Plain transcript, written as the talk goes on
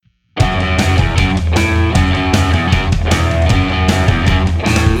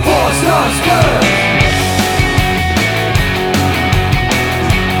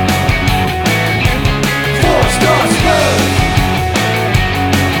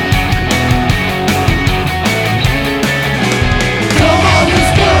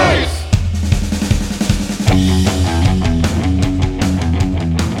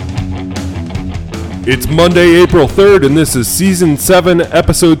It's Monday, April 3rd, and this is Season 7,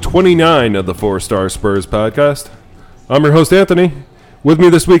 Episode 29 of the 4-Star Spurs podcast. I'm your host, Anthony. With me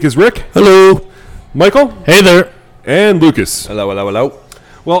this week is Rick. Hello. Michael. Hey there. And Lucas. Hello, hello, hello.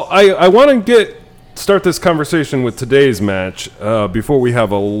 Well, I want to start this conversation with today's match before we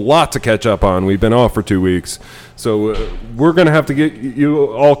have a lot to catch up on. We've been off for 2 weeks, so we're going to have to get you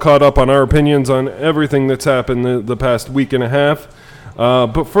all caught up on our opinions on everything that's happened the past week and a half.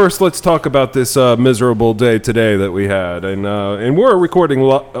 But first, let's talk about this miserable day today that we had. And we're recording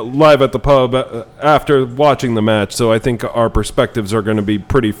live at the pub after watching the match, so I think our perspectives are going to be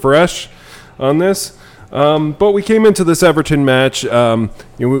pretty fresh on this. But we came into this Everton match.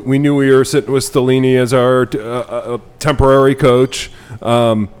 We knew we were sitting with Stellini as our temporary coach.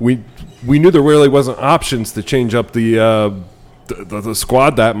 We knew there really wasn't options to change up the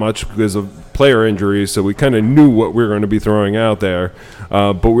squad that much because of player injuries, so we kind of knew what we were going to be throwing out there.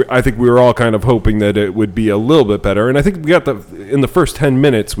 But I think we were all kind of hoping that it would be a little bit better. And I think we got in the first 10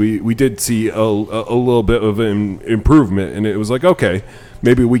 minutes, we did see a little bit of an improvement, and it was like, okay,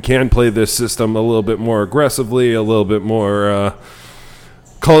 maybe we can play this system a little bit more aggressively, a little bit more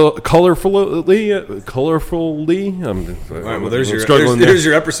colorfully. All right, well, there's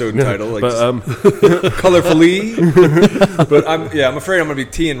your episode title. Colorfully. But I'm afraid I'm going to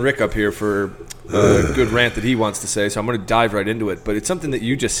be teeing Rick up here for a good rant that he wants to say, so I'm going to dive right into it. But it's something that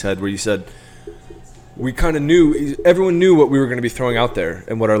you just said, where you said we kind of knew, everyone knew what we were going to be throwing out there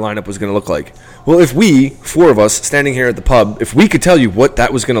and what our lineup was going to look like. Well, if we, four of us standing here at the pub, if we could tell you what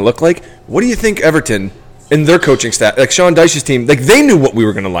that was going to look like, what do you think Everton and their coaching staff, like Sean Dyche's team, like they knew what we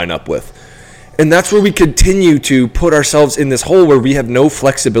were going to line up with? And that's where we continue to put ourselves in this hole where we have no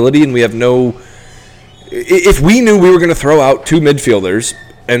flexibility and we have no... If we knew we were going to throw out two midfielders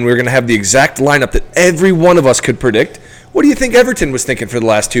and we were going to have the exact lineup that every one of us could predict, what do you think Everton was thinking for the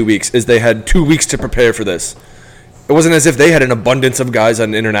last 2 weeks as they had 2 weeks to prepare for this? It wasn't as if they had an abundance of guys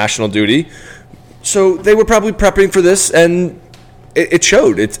on international duty. So they were probably prepping for this, and it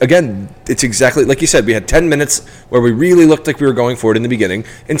showed. It's exactly like you said. We had 10 minutes where we really looked like we were going for it in the beginning,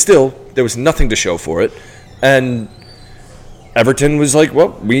 and still there was nothing to show for it. And Everton was like,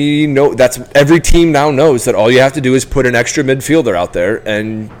 well, we know that's every team now knows that all you have to do is put an extra midfielder out there,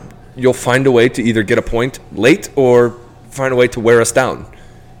 and you'll find a way to either get a point late or find a way to wear us down.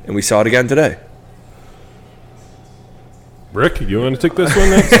 And we saw it again today. Rick, you want to take this one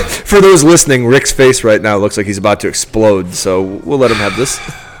next? For those listening, Rick's face right now looks like he's about to explode, so we'll let him have this.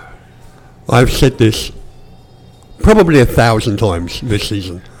 I've said this probably 1,000 times this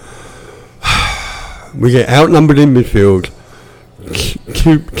season. We get outnumbered in midfield,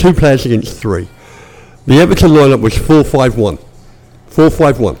 two players against three. The Everton lineup was 4-5-1.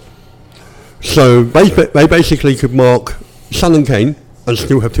 4-5-1. So they basically could mark Son and Kane and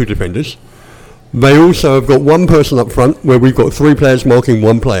still have two defenders. They also have got one person up front where we've got three players marking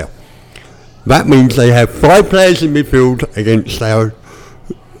one player. That means they have 5 players in midfield against our,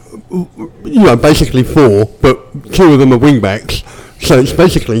 basically 4, but 2 of them are wing backs. So it's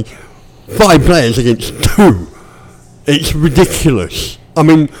basically 5 players against 2. It's ridiculous. I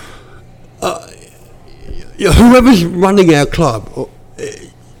mean, whoever's running our club,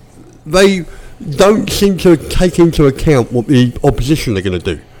 they don't seem to take into account what the opposition are going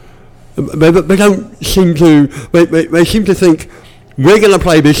to do. They don't seem to. They seem to think we're going to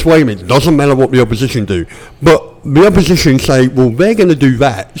play this way. It doesn't matter what the opposition do. But the opposition say, well, they're going to do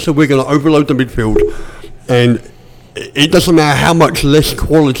that, so we're going to overload the midfield, and it doesn't matter how much less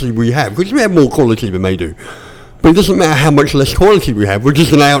quality we have, because we have more quality than they do. But it doesn't matter how much less quality we have. We're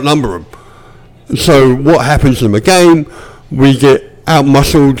just going to outnumber them. So what happens in the game? We get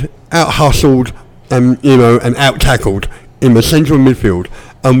out-muscled, out-hustled, and out-tackled in the central midfield,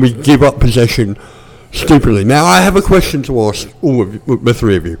 and we give up possession stupidly. Now, I have a question to ask all of you, the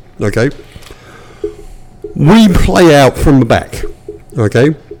three of you, okay? We play out from the back,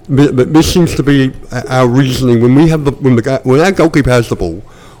 okay? But this seems to be our reasoning. When our goalkeeper has the ball,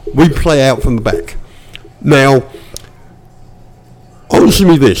 we play out from the back. Now, answer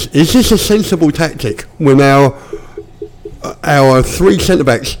me this. Is this a sensible tactic when our 3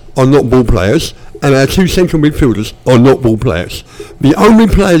 centre-backs are not ball players and our 2 central midfielders are not ball players? The only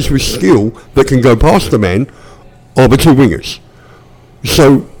players with skill that can go past the man are the 2 wingers.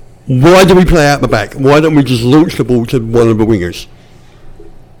 So why do we play out the back? Why don't we just launch the ball to one of the wingers?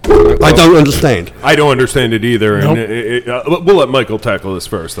 I don't understand. I don't understand it either. Nope. And we'll let Michael tackle this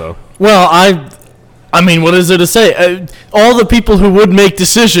first, though. Well, I mean, what is there to say? All the people who would make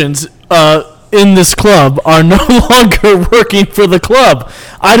decisions in this club are no longer working for the club.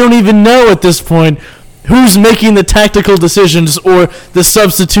 I don't even know at this point who's making the tactical decisions or the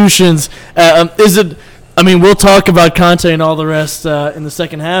substitutions? Is it? I mean, we'll talk about Conte and all the rest in the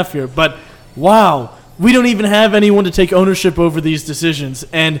second half here, but wow, we don't even have anyone to take ownership over these decisions,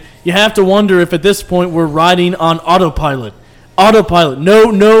 and you have to wonder if at this point we're riding on autopilot. Autopilot.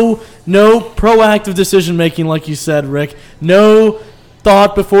 No proactive decision making, like you said, Rick. No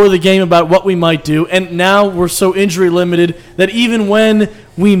thought before the game about what we might do, and now we're so injury limited that even when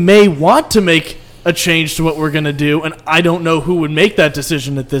we may want to make a change to what we're going to do, and I don't know who would make that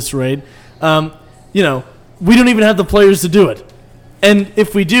decision at this rate, we don't even have the players to do it. And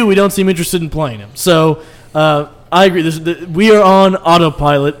if we do, we don't seem interested in playing him. So I agree. We are on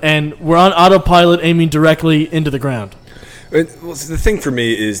autopilot, and we're on autopilot aiming directly into the ground. Well, the thing for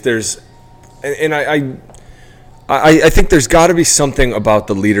me is I think there's got to be something about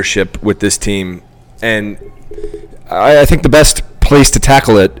the leadership with this team, and I think the best place to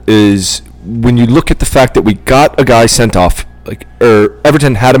tackle it is when you look at the fact that we got a guy sent off,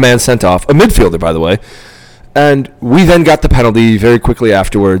 Everton had a man sent off, a midfielder, by the way, and we then got the penalty very quickly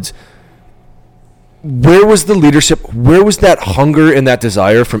afterwards. Where was the leadership? Where was that hunger and that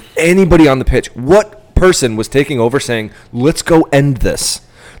desire from anybody on the pitch? What person was taking over saying, let's go end this?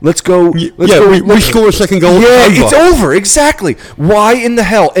 Let's go. We score a second goal. Yeah, it's over. Exactly. Why in the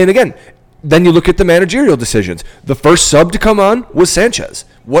hell? And again, then you look at the managerial decisions. The first sub to come on was Sanchez.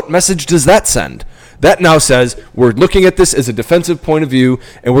 What message does that send? That now says we're looking at this as a defensive point of view,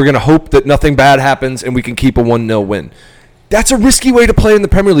 and we're going to hope that nothing bad happens and we can keep a 1-0 win. That's a risky way to play in the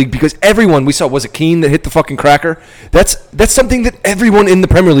Premier League because everyone, we saw, was it Keane that hit the fucking cracker? That's something that everyone in the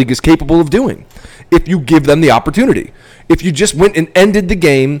Premier League is capable of doing if you give them the opportunity. If you just went and ended the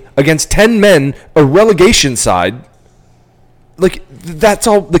game against 10 men, a relegation side, that's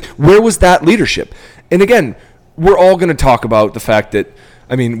all. Where was that leadership? And again, we're all going to talk about the fact that,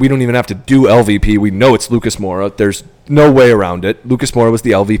 we don't even have to do LVP. We know it's Lucas Moura. There's no way around it. Lucas Moura was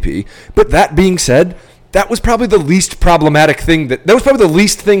the LVP. But that being said, that was probably the least problematic thing. That was probably the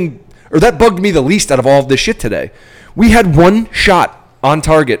least thing, or that bugged me the least out of all of this shit today. We had one shot on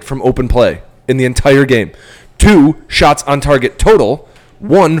target from open play in the entire game. 2 shots on target total,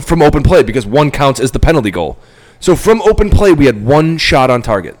 1 from open play because 1 counts as the penalty goal. So from open play, we had 1 shot on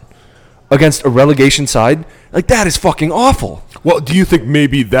target against a relegation side. That is fucking awful. Well, do you think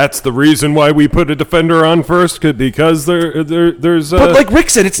maybe that's the reason why we put a defender on first? Because there's but like Rick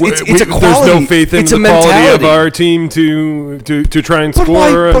said, it's a quality. There's no faith in the quality of our team to try and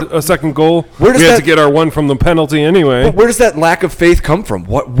score a second goal. We had to get our 1 from the penalty anyway. But where does that lack of faith come from?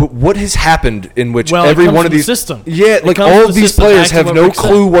 What has happened in which every one of these system? Yeah, all of these players have no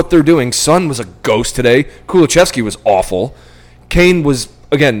clue what they're doing. Son was a ghost today. Kulusevski was awful. Kane was,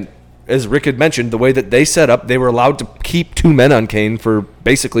 again, as Rick had mentioned, the way that they set up, they were allowed to keep 2 men on Kane for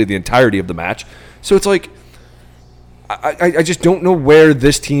basically the entirety of the match. So it's I just don't know where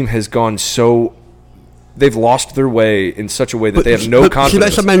this team has gone so... They've lost their way in such a way that they have no confidence. See,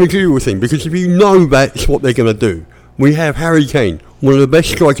 that's a managerial thing, because if you know that's what they're going to do, we have Harry Kane, one of the best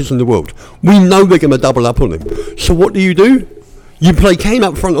strikers in the world. We know they're going to double up on him. So what do? You play Kane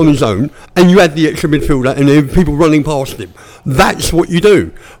up front on his own, and you add the extra midfielder, and there are people running past him. That's what you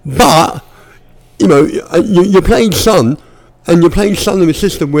do. But, you're playing Son, and you're playing Son in a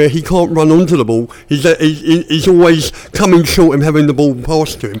system where he can't run onto the ball. He's always coming short and having the ball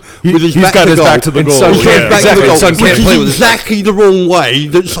passed to him. He's got his back to the goal. Which is exactly the wrong way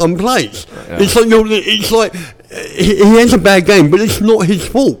that Son plays. Yeah. It's like he has a bad game, but it's not his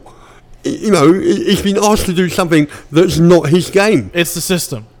fault. He's been asked to do something that's not his game. It's the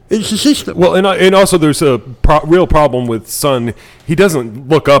system. It's the system. Well, and also there's a real problem with Son. He doesn't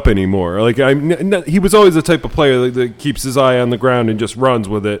look up anymore. He was always the type of player that keeps his eye on the ground and just runs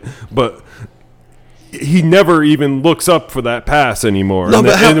with it. But he never even looks up for that pass anymore. No,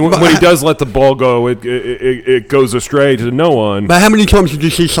 when he does let the ball go, it goes astray to no one. But how many times did you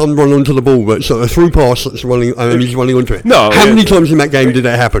see Son run onto the ball, but a through pass that's running, and he's running onto it? No. How many times in that game did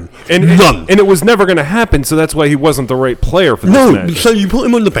that happen? None. And it was never going to happen, so that's why he wasn't the right player for this match. So you put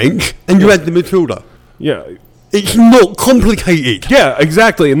him on the bench, and you add the midfielder. Yeah. It's not complicated. Yeah,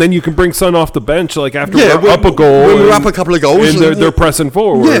 exactly. And then you can bring Son off the bench after we're up a goal. When we're up a couple of goals. And they're pressing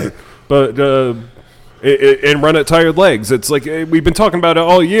forward. Yeah. But... and run at tired legs. It's we've been talking about it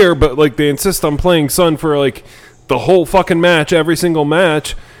all year, but they insist on playing Son for the whole fucking match, every single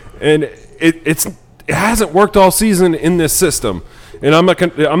match, and it hasn't worked all season in this system. And I'm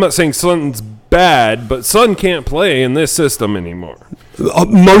not saying Son's bad, but Son can't play in this system anymore.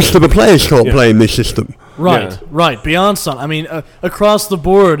 Most of the players can't play in this system. Right, right. Beyond Son, across the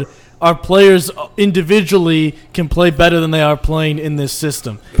board, our players individually can play better than they are playing in this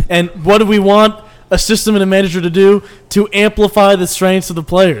system. And what do we want? a system and a manager to do to amplify the strengths of the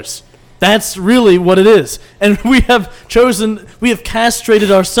players. That's really what it is. And we have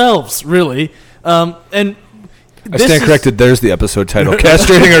castrated ourselves, really. And I stand corrected. There's the episode title.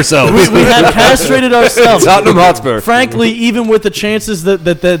 Castrating ourselves. We have castrated ourselves. Tottenham Hotspur. Frankly, even with the chances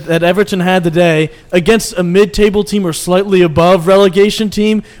that Everton had today against a mid-table team or slightly above relegation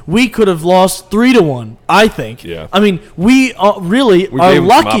team, we could have lost 3-1. I think. Yeah. I mean, we really are gave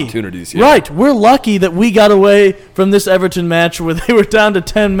lucky. Some opportunities. Yeah. Right. We're lucky that we got away from this Everton match where they were down to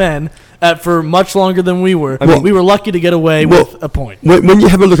 10 men for much longer than we were. We were lucky to get away with a point. When you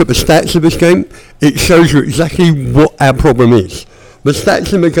have a look at the stats of this game, it shows you exactly what our problem is. The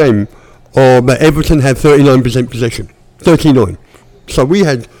stats in the game are that Everton had 39% possession. 39. So we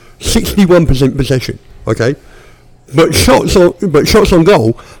had 61% possession, okay? But shots on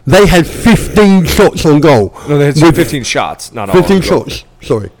goal, they had 15 shots on goal. No, they had 15 shots, not all 15 shots,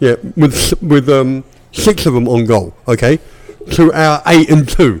 sorry. Yeah, with 6 of them on goal, okay? To our 8 and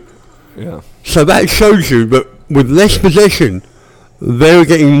 2. Yeah. So that shows you that with less possession, they're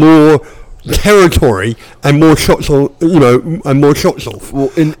getting more territory and more shots on, and more shots off.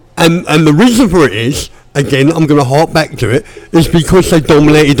 Well, and the reason for it is, again, I'm going to harp back to it, is because they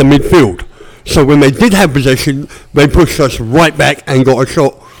dominated the midfield. So when they did have possession, they pushed us right back and got a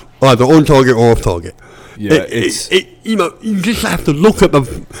shot either on target or off target. Yeah, you just have to look at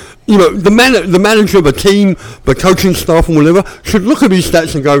the manager of the team, the coaching staff and whatever, should look at these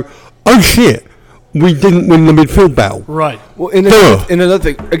stats and go, oh shit, we didn't win the midfield battle. Right. Well, in another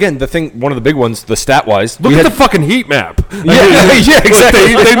thing, again, one of the big ones, the stat-wise. Look at the fucking heat map. Yeah,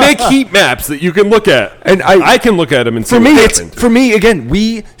 exactly. They make heat maps that you can look at, and I can look at them and see what happened. For me, again,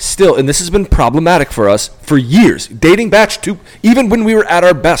 we still, and this has been problematic for us for years, dating back to even when we were at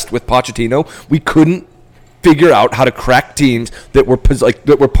our best with Pochettino, we couldn't figure out how to crack teams that were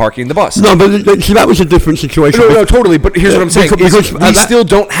parking the bus. No, but see, that was a different situation. No, totally. But here's what I'm saying: because we still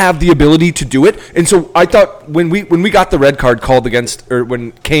don't have the ability to do it. And so I thought when we got the red card called against, or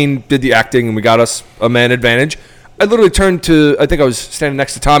when Kane did the acting and we got us a man advantage, I literally turned to, I think I was standing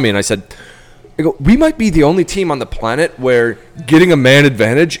next to Tommy, and I said, we might be the only team on the planet where getting a man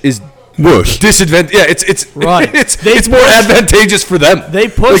advantage is worse. Disadvantage. Yeah, it's right. It's more advantageous for them. They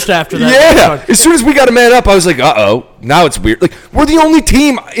pushed after that. Yeah. As soon as we got a man up, I was like, now it's weird. Like, we're the only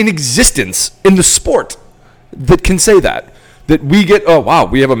team in existence in the sport that can say that. That we get,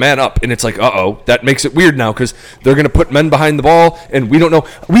 we have a man up, and it's like, that makes it weird now because they're going to put men behind the ball, and we don't know.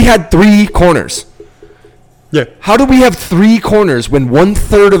 We had 3 corners. Yeah. How do we have 3 corners when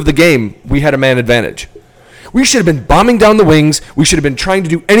 1/3 of the game we had a man advantage? We should have been bombing down the wings. We should have been trying to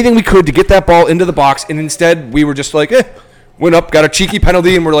do anything we could to get that ball into the box, and instead we were just like, went up, got a cheeky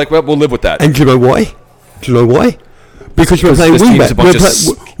penalty, and we're like, well, we'll live with that. And do you know why? Because we're playing wingback.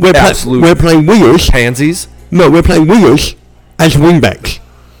 We're playing wingers. Pansies? No, we're playing wingers as wingbacks.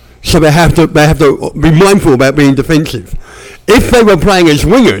 So they have to be mindful about being defensive. If they were playing as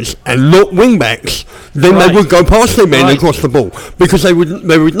wingers and not wingbacks, then they would go past their men and cross the ball because they would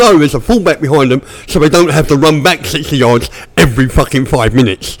know there's a fullback behind them, so they don't have to run back 60 yards every fucking 5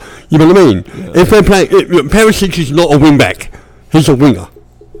 minutes. You know what I mean? Yeah. If they're playing, Perisic is not a wingback; he's a winger.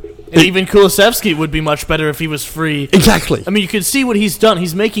 And even Kulusevski would be much better if he was free. Exactly. I mean, you can see what he's done.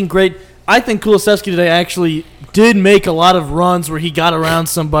 He's making great. I think Kulusevski today actually did make a lot of runs where he got around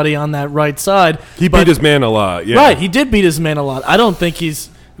somebody on that right side. He beat his man a lot, yeah. Right, he did beat his man a lot. I don't think it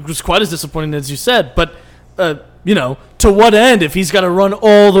was quite as disappointing as you said, but, to what end if he's got to run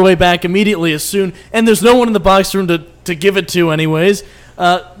all the way back immediately as soon, and there's no one in the box room to give it to anyways.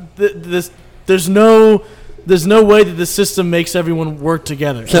 There's no way that the system makes everyone work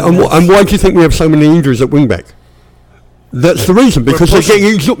together. So, and why do you think we have so many injuries at wingback? That's the reason, because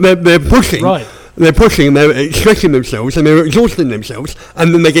they're pushing. Right. They're pushing and they're stretching themselves and they're exhausting themselves,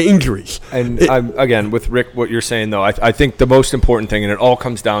 and then they get injuries. And again, with Rick, what you're saying though, I think the most important thing, and it all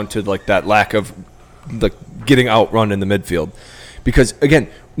comes down to like that lack of getting outrun in the midfield, because again,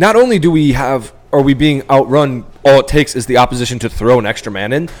 not only are we being outrun, all it takes is the opposition to throw an extra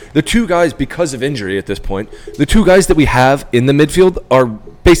man in. The 2 guys, because of injury at this point, the 2 guys that we have in the midfield are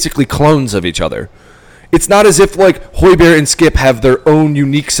basically clones of each other. It's not as if like Højbjerg and Skip have their own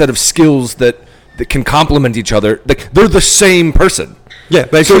unique set of skills that can complement each other. They're the same person. Yeah,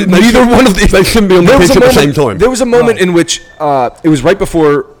 neither one of these. They shouldn't be on the pitch at the same time. There was a moment in which it was right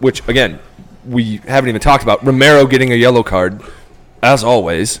before, which again we haven't even talked about, Romero getting a yellow card. As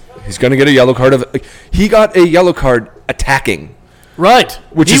always, he's going to get a yellow card. He got a yellow card attacking. Right,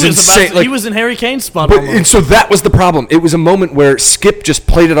 which is insane. He was in Harry Kane's spot. And so that was the problem. It was a moment where Skip just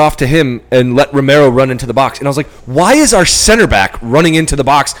played it off to him and let Romero run into the box. And I was like, why is our center back running into the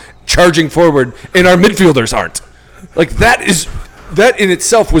box charging forward, and our midfielders aren't. Like, that in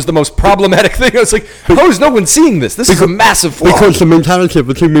itself was the most problematic thing. I was like, how is no one seeing this? This is a massive flaw. Because the mentality of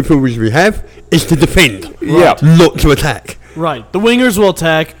the two midfielders we have is to defend, not to attack. Right. The wingers will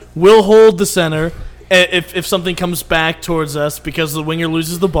attack, will hold the center if something comes back towards us because the winger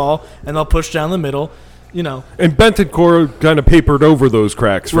loses the ball, and they'll push down the middle, And Bentancur kind of papered over those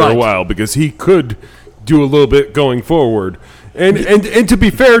cracks for a while because he could do a little bit going forward. And to be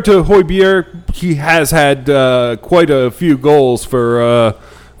fair to Højbjerg, he has had quite a few goals for a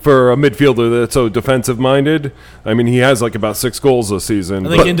midfielder that's so defensive-minded. I mean, he has like about 6 goals this season.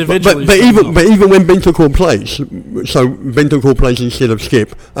 I think individually. But even when Bentancur plays, so Bentancur plays instead of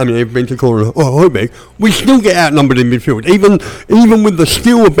Skip, I mean, if Bentancur or Højbjerg, we still get outnumbered in midfield. Even with the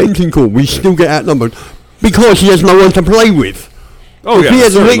skill of Bentancur, we still get outnumbered because he has no one to play with. If he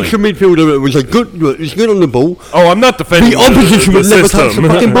had an extra midfielder that was good on the ball. I'm not defending the opposition would never touch the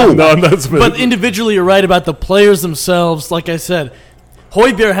fucking ball. But individually, you're right about the players themselves. Like I said,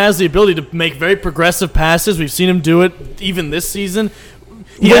 Højbjerg has the ability to make very progressive passes. We've seen him do it even this season.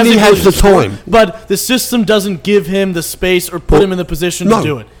 He has the time. But the system doesn't give him the space or put him in the position to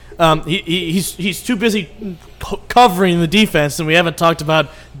do it. He's too busy covering the defense, and we haven't talked about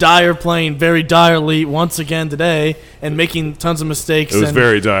Dyer playing very direly once again today and making tons of mistakes. It was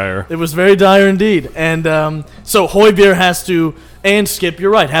very dire. It was very dire indeed. And so Højbjerg has to, and Skip,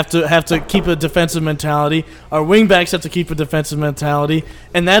 you're right, have to keep a defensive mentality. Our wingbacks have to keep a defensive mentality,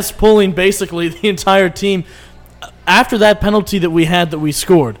 and that's pulling basically the entire team. After that penalty that we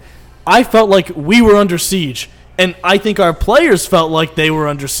scored, I felt like we were under siege. And I think our players felt like they were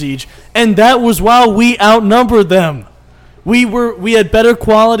under siege, and that was while we outnumbered them. We had better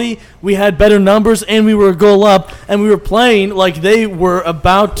quality, we had better numbers, and we were a goal up, and we were playing like they were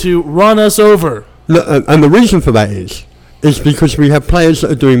about to run us over. And the reason for that is because we have players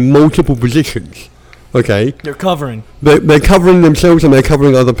that are doing multiple positions. Okay, they're covering. They're covering themselves and they're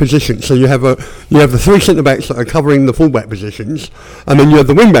covering other positions. So you have the 3 centre backs that are covering the fullback positions, and then you have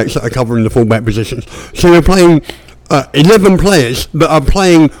the wing backs that are covering the fullback positions. So you're playing 11 players that are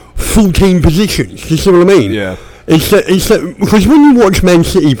playing 14 positions. You see what I mean? Yeah. It's because when you watch Man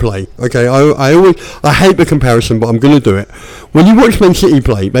City play, okay, I hate the comparison, but I'm going to do it. When you watch Man City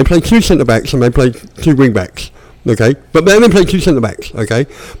play, they play 2 centre backs and they play 2 wing backs. Okay, but they only play 2 centre backs. Okay,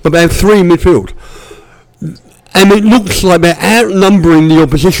 but they have 3 in midfield. And it looks like they're outnumbering the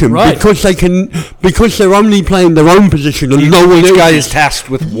opposition because they're only playing their own position and no one else. Each guy is tasked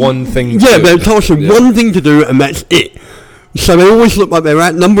with one thing. They're tasked with one thing to do, and that's it. So they always look like they're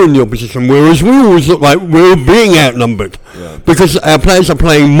outnumbering the opposition, whereas we always look like we're being outnumbered because our players are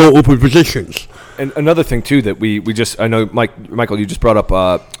playing multiple positions. And another thing too that we just, I know Michael, you just brought up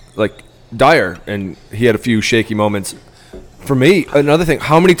like Dyer, and he had a few shaky moments. For me, another thing,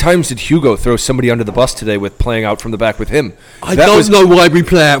 how many times did Hugo throw somebody under the bus today with playing out from the back with him? I don't know why we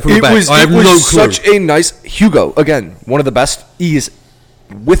play out from the back. I have no clue. Such a nice Hugo. Again, one of the best. He is,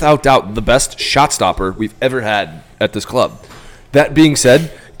 without doubt, the best shot stopper we've ever had at this club. That being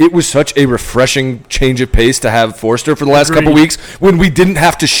said, it was such a refreshing change of pace to have Forster for the last couple weeks when we didn't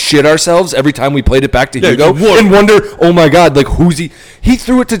have to shit ourselves every time we played it back to Hugo and wonder, oh my God, like who's he? He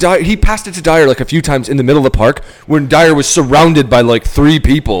threw it to Dyer. He passed it to Dyer like a few times in the middle of the park when Dyer was surrounded by like 3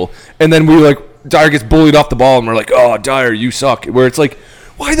 people, and then Dyer gets bullied off the ball, and we're like, oh, Dyer, you suck. Where it's like,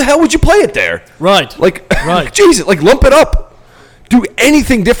 why the hell would you play it there? Right. Like, Jesus, like lump it up, do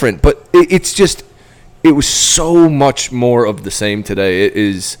anything different. But it's just. It was so much more of the same today. It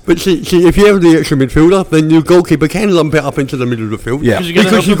is. But see, if you have the extra midfielder, then your goalkeeper can lump it up into the middle of the field. Yeah.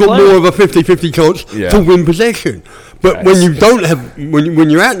 Because you've got more of a 50-50 chance to win possession. But when you don't have, when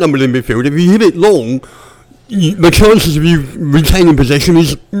you're outnumbered in midfield, if you hit it long, the chances of you retaining possession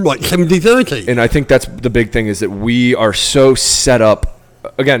is like 70-30. And I think that's the big thing, is that we are so set up.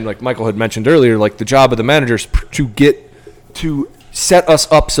 Again, like Michael had mentioned earlier, like the job of the managers to set us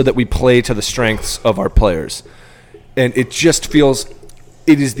up so that we play to the strengths of our players. And it just feels,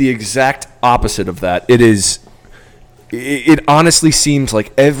 it is the exact opposite of that. It honestly seems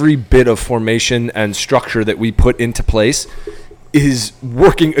like every bit of formation and structure that we put into place is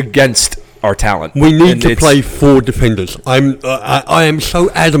working against our talent. We need to play 4 defenders. I am so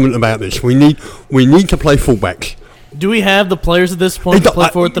adamant about this. We need to play fullbacks. Do we have the players at this point to play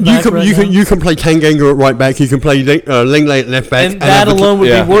for at the back you can play Tanganga at right back. You can play Lenglet at left back. And that alone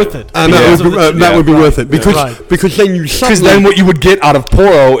would be worth it. And that would be worth it. Because then you suddenly... Because then what you would get out of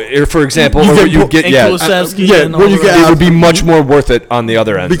Poro, for example, it would be much more worth it on the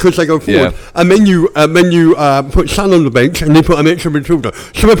other end. Because they go forward. And then you put Son on the bench and they put an extra midfielder.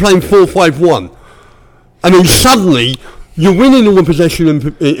 So we're playing 4-5-1. I mean, suddenly... You're winning all the possession in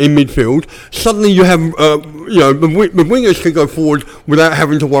midfield. Suddenly you have, the wingers can go forward without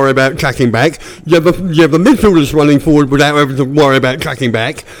having to worry about tracking back. You have the midfielders running forward without having to worry about tracking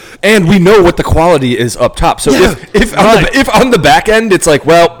back. And we know what the quality is up top. So if on the back end, it's like,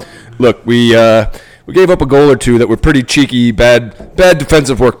 well, look, we gave up a goal or two that were pretty cheeky, bad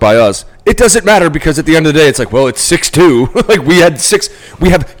defensive work by us. It doesn't matter because at the end of the day, it's like, well, it's 6-2. Like we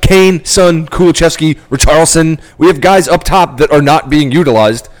have Kane, Son, Kulusevski, Richarlison. We have guys up top that are not being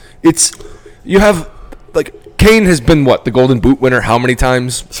utilized. You have, like, Kane has been the Golden Boot winner how many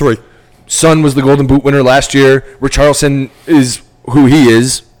times? 3. Son was the Golden Boot winner last year. Richarlison is who he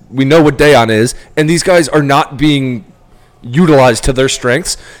is. We know what Dejan is. And these guys are not being utilized to their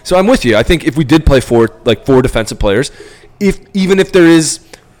strengths. So I'm with you. I think if we did play four defensive players, even if there is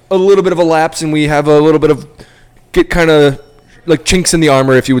a little bit of a lapse and we have a little bit of kind of like chinks in the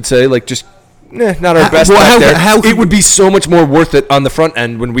armor, if you would say, like just not our best back there, it would be so much more worth it on the front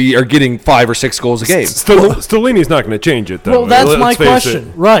end when we are getting 5 or 6 goals a game. Stellini's not going to change it, though. Well, that's my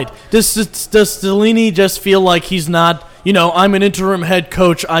question. Right. Does Stellini just feel like he's not, I'm an interim head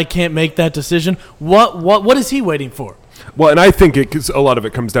coach, I can't make that decision? What is he waiting for? Well, and I think a lot of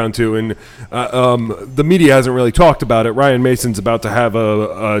it comes down to, and the media hasn't really talked about it. Ryan Mason's about to have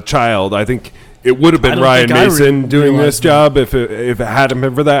a child. I think it would have been Ryan Mason doing this job if it hadn't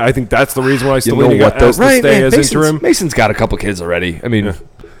been for that. I think that's the reason why Stellini got asked to stay as interim. Mason's got a couple kids already. I mean,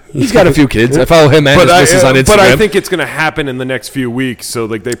 he's got a few kids. I follow him and his missus on Instagram. But I think it's going to happen in the next few weeks. So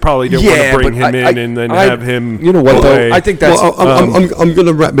like they probably didn't want to bring him in and then have him. You know what? Though? I think that's. Well, I'm going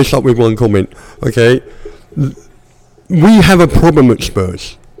to wrap this up with one comment. Okay. We have a problem at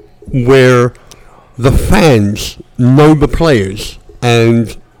Spurs where the fans know the players and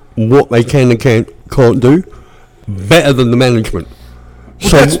what they can and can't do better than the management.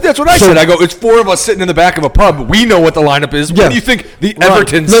 Well, that's what I said. I go, it's 4 of us sitting in the back of a pub. We know what the lineup is. Yeah. What do you think the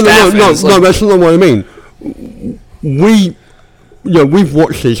Everton staff is? No, that's not what I mean. We've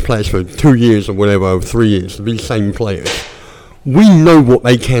watched these players for 2 years or whatever, or 3 years, these same players. We know what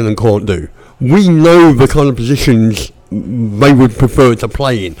they can and can't do. We know the kind of positions they would prefer to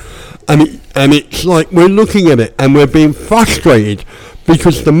play in. And it's like we're looking at it and we're being frustrated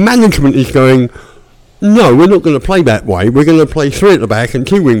because the management is going, no, we're not going to play that way. We're going to play 3 at the back and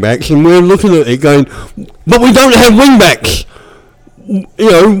 2 wing backs, and we're looking at it going, but we don't have wing backs.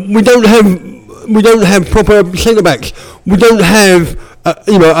 We don't have proper centre backs. We don't have a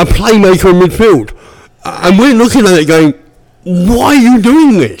playmaker in midfield. And we're looking at it going, why are you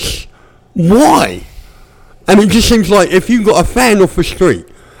doing this? Why? And it just seems like if you got a fan off the street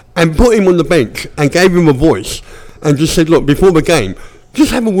and put him on the bench and gave him a voice and just said, look, before the game,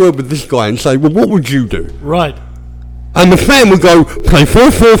 just have a word with this guy and say, well, what would you do? Right. And the fan would go, play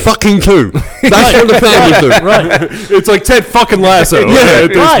 4-4-2. That's what the fan would do. Right. It's like Ted fucking Lasso at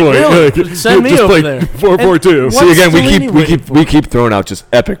this point. Really. Send me over there. 4-4-2. See, again, we keep throwing out just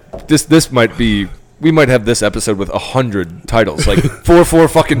epic. This might be. We might have this episode with 100 titles. Like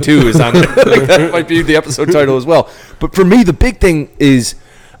 4-4-2 is on there. Like that might be the episode title as well. But for me, the big thing is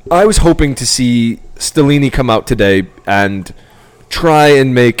I was hoping to see Stellini come out today and try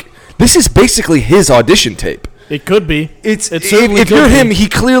and make. This is basically his audition tape. It could be. If you're him, he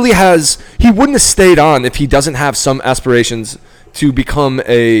clearly has. He wouldn't have stayed on if he doesn't have some aspirations to become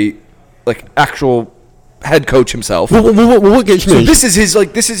a actual head coach himself. Well, what gets me? So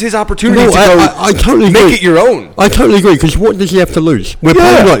this is his opportunity to go. I totally make agree. it your own. I totally agree, because what does he have to lose? We're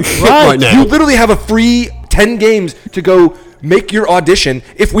playing like shit right now. You literally have a free 10 games to go make your audition.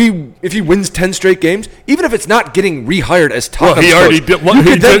 If he wins 10 straight games, even if it's not getting rehired as top, he already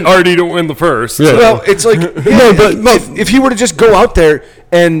didn't win the first. Yeah. So. Well, it's like if he were to just go out there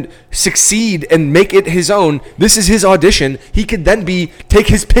and succeed and make it his own, this is his audition. He could then take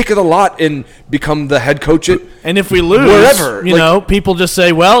his pick of the lot and become the head coach at. And if we lose, wherever, people just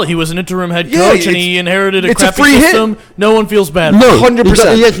say, well, he was an interim head coach and he inherited a crappy system. No one feels bad. No,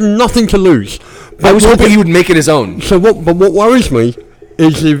 100%. He has nothing to lose. I was hoping he would make it his own. So what worries me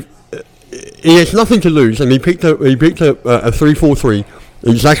is if he has nothing to lose and he picked a 3-4-3.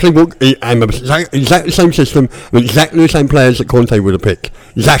 Exactly exactly the same system, exactly the same players that Conte would have picked.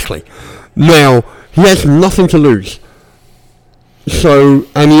 Exactly. Now he has nothing to lose. So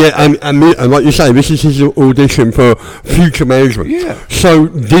and like you say, this is his audition for future management. Yeah. So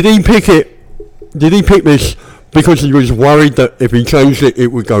did he pick it? Did he pick this because he was worried that if he changed it, it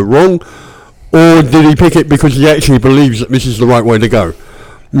would go wrong, or did he pick it because he actually believes that this is the right way to go?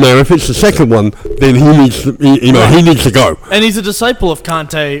 Now, if it's the second one, then he needs to go. And he's a disciple of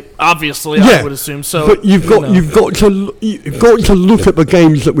Conte, obviously. I would assume so. But you've got to look at the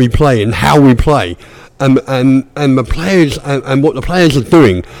games that we play and how we play, and the players and what the players are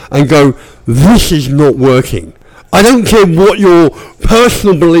doing, and go, this is not working. I don't care what your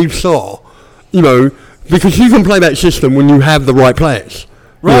personal beliefs are, because you can play that system when you have the right players.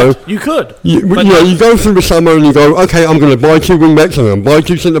 Right, you could. You go through the summer and you go, okay, I'm going to buy 2 wing backs, I'm going to buy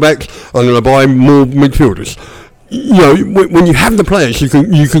 2 centre backs, I'm going to buy more midfielders. When you have the players, you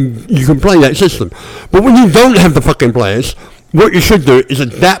can play that system. But when you don't have the fucking players, what you should do is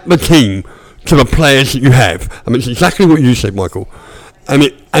adapt the team to the players that you have. I mean, it's exactly what you said, Michael. And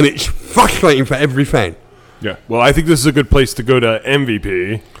it's frustrating for every fan. Yeah. Well, I think this is a good place to go to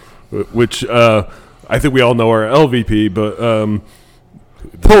MVP, which I think we all know our LVP, but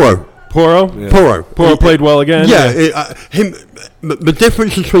Porro. Yeah. Porro played well again. Yeah. The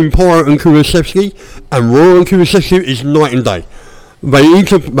difference between Porro and Kulusevski and Royal and Kulusevski is night and day. They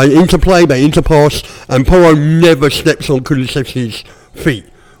interplay, they interpass, and Porro never steps on Kulusevski's feet.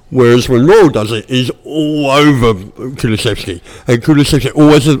 Whereas when Royal does it, he's all over Kulusevski. And Kulusevski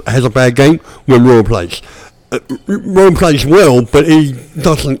always has a bad game when Royal plays. Royal plays well, but he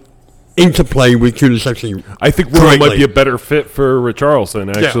doesn't interplay with Kulusevski. I think Royal might be a better fit for Richarlison,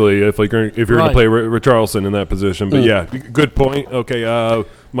 actually, if you're going to play Richarlison in that position. But yeah, good point. Okay,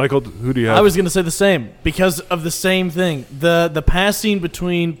 Michael, who do you have? I was going to say the same, because of the same thing. The passing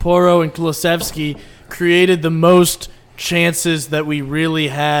between Porro and Kulusevski created the most chances that we really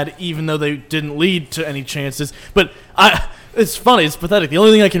had, even though they didn't lead to any chances. But it's funny, it's pathetic. The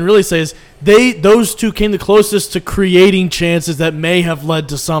only thing I can really say is those two came the closest to creating chances that may have led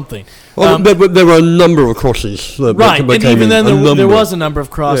to something. Well, there were a number of crosses. Right, and even then there was a number of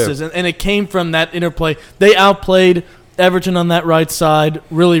crosses, and it came from that interplay. They outplayed Everton on that right side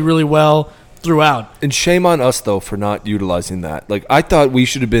really, really well throughout. And shame on us, though, for not utilizing that. Like, I thought we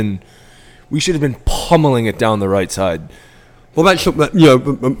should have been pummeling it down the right side. Well, that's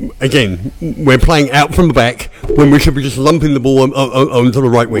again, we're playing out from the back when we should be just lumping the ball onto the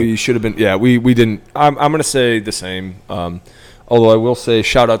right wing. We should have been. Yeah, we didn't. I'm going to say the same. Although I will say,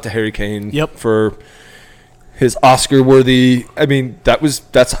 shout out to Harry Kane for his Oscar-worthy. I mean, those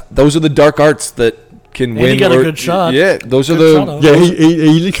are the dark arts that can win. He got a good shot. Yeah, those are the. Yeah,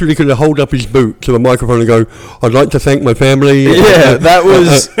 he literally could hold up his boot to the microphone and go, "I'd like to thank my family." Yeah, that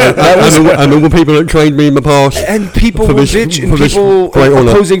was and all the people that trained me in the past. And people will bitch, and people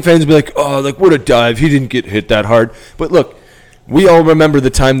opposing fans will be like, "Oh, like what a dive! He didn't get hit that hard." But look, we all remember the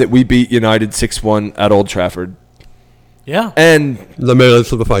time that we beat United 6-1 at Old Trafford. Yeah, and Lamela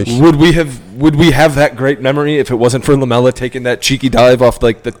to the face. Would we have that great memory if it wasn't for Lamela taking that cheeky dive off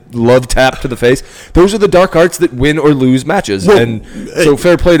like the love tap to the face? Those are the dark arts that win or lose matches, and so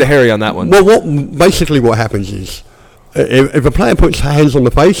fair play to Harry on that one. Well, what happens is if a player puts hands on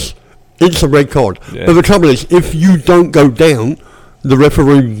the face, it's a red card. Yeah. But the trouble is, if you don't go down, the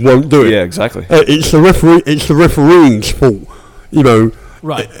referee won't do it. Yeah, exactly. It's the refereeing's fault.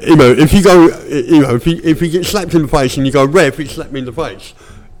 Right. If you go, if you get slapped in the face and you go, ref, he slapped me in the face,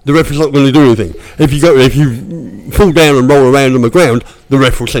 the ref is not going to do anything. If you fall down and roll around on the ground, the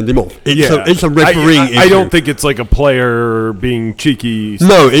ref will send him off. It's a refereeing issue. I don't think it's like a player being cheeky.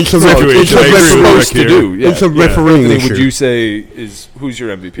 No, it's a refereeing. It's a refereeing issue. Would you say who's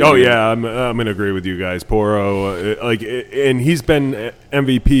your MVP? Oh yeah, I'm going to agree with you guys. Porro, and he's been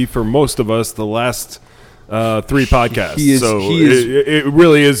MVP for most of us the last 3 podcasts. It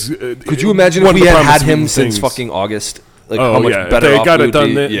really is. Could you imagine if we had him since fucking August? Like how much better they off got it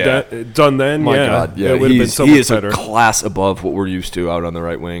done then. My God, yeah, it would have been so he much is better. A class above what we're used to out on the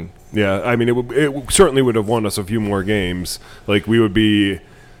right wing. Yeah, I mean, it certainly would have won us a few more games. Like we would be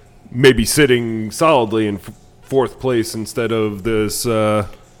maybe sitting solidly in 4th place instead of this.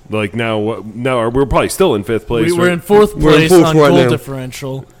 Like now we're probably still in 5th place. We're in 4th place on goal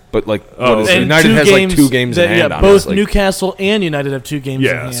differential. But United has like 2 games in hand. Both Newcastle and United have 2 games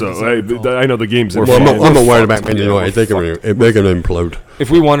in hand. Yeah, so I know the games. I'm not worried about Man United. They're going to implode. If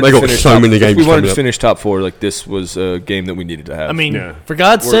we wanted to finish top 4, like this was a game that we needed to have. I mean, for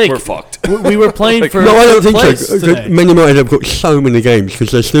God's sake, we're fucked. We were playing for. No, I don't think so. Man United have got so many games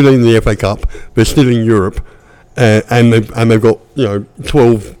because they're still in the FA Cup, they're still in Europe, and they've got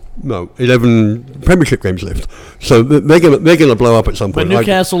 11 Premiership games left. So they're gonna blow up at some point. But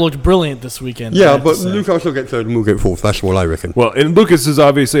Newcastle looked brilliant this weekend. Yeah, but Newcastle get 3rd and we'll get 4th. That's what I reckon. Well, and Lucas is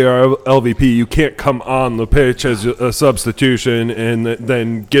obviously our LVP. You can't come on the pitch as a substitution and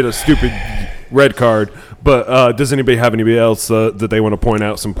then get a stupid red card. But does anybody have anybody else that they want to point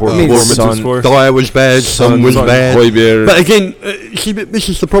out some poor performances for? Dyer was bad. Son was bad. But again, see, this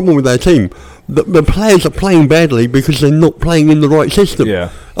is the problem with our team. The players are playing badly because they're not playing in the right system.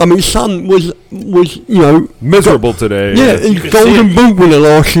 Yeah. I mean, Son was miserable today. Yeah, he's Golden Boot winner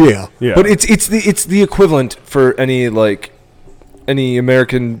last year. Yeah, but it's the equivalent for any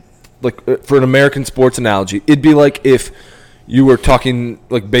American for an American sports analogy. It'd be like if you were talking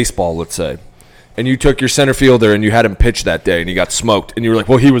like baseball, let's say, and you took your center fielder and you had him pitch that day and he got smoked, and you were like,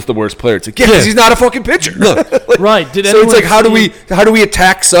 well, he was the worst player. It's like, yeah, because he's not a fucking pitcher. No. Right. So it's like, how do we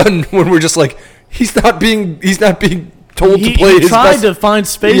attack Son when we're just like, he's not being told to play his best. He tried to find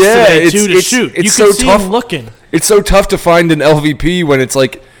space today to shoot. It's you so see tough him looking. It's so tough to find an LVP when it's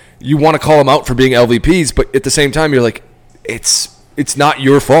like you want to call them out for being LVPs, but at the same time you're like, it's not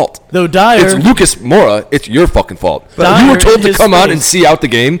your fault. Though Dyer, it's Lucas Moura. It's your fucking fault. Dyer, you were told to come out and see out the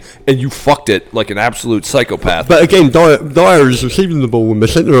game, and you fucked it like an absolute psychopath. But again, Dyer is receiving the ball in the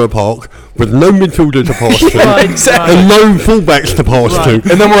centre of the park with no midfielder to pass to, right, exactly. And no fullbacks to pass to.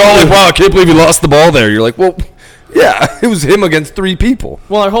 And then we're all like, "Wow, I can't believe he lost the ball there." You're like, "Well, yeah, it was him against 3 people."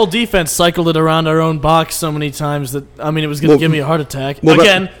 Well, our whole defense cycled it around our own box so many times that it was going to give me a heart attack.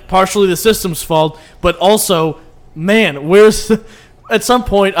 Again, partially the system's fault, but also, man, at some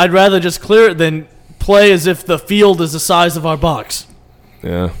point, I'd rather just clear it than play as if the field is the size of our box.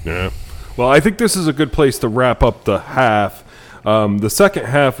 Yeah. Well, I think this is a good place to wrap up the half. The second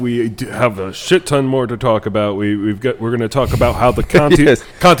half, we have a shit ton more to talk about. We're going to talk about how the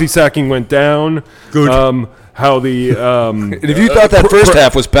Conti sacking went down. Good. How the and if you thought that first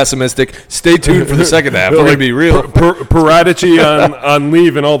half was pessimistic, stay tuned for the second half. We're going to be real. Paratici on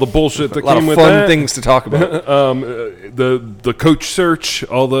leave and all the bullshit that came with that. A lot of fun things to talk about. The coach search,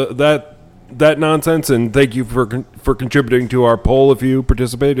 all that nonsense, and thank you for contributing to our poll if you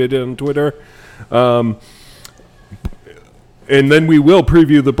participated on Twitter. And then we will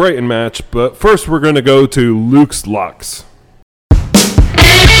preview the Brighton match, but first we're going to go to Luke's Locks.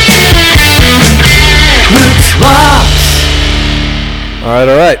 All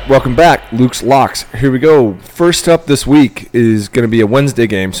right. Welcome back, Luke's Locks. Here we go. First up this week is going to be a Wednesday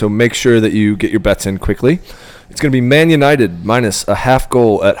game, so make sure that you get your bets in quickly. It's going to be Man United minus a half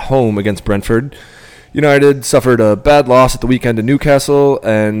goal at home against Brentford. United suffered a bad loss at the weekend to Newcastle,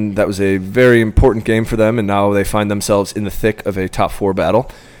 and that was a very important game for them, and now they find themselves in the thick of a top 4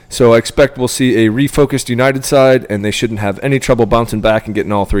 battle. So I expect we'll see a refocused United side, and they shouldn't have any trouble bouncing back and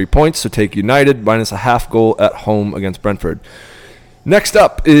getting all 3 points. So take United minus a half goal at home against Brentford. Next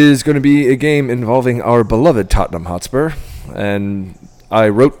up is going to be a game involving our beloved Tottenham Hotspur, and I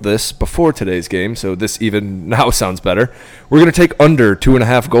wrote this before today's game, so this even now sounds better. We're going to take under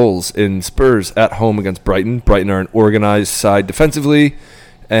 2.5 goals in Spurs at home against Brighton. Brighton are an organized side defensively,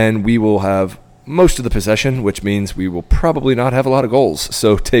 and we will have most of the possession, which means we will probably not have a lot of goals.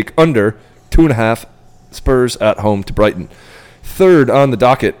 So take under 2.5 Spurs at home to Brighton. Third on the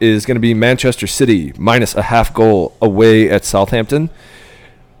docket is going to be Manchester City minus a half goal away at Southampton.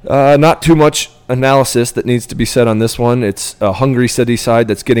 Not too much analysis that needs to be said on this one. It's a hungry City side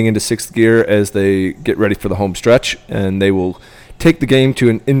that's getting into 6th gear as they get ready for the home stretch, and they will take the game to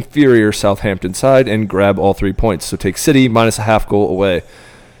an inferior Southampton side and grab all 3 points. So take City minus a half goal away.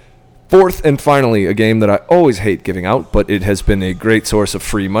 Fourth and finally, a game that I always hate giving out, but it has been a great source of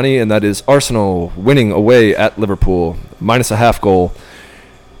free money, and that is Arsenal winning away at Liverpool, minus a half goal.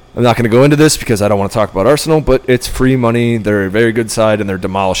 I'm not going to go into this because I don't want to talk about Arsenal, but it's free money. They're a very good side, and they're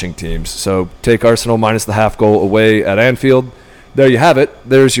demolishing teams. So take Arsenal minus the half goal away at Anfield. There you have it.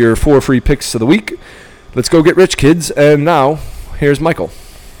 There's your 4 free picks of the week. Let's go get rich, kids. And now, here's Michael.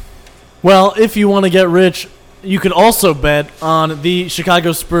 Well, if you want to get rich, you can also bet on the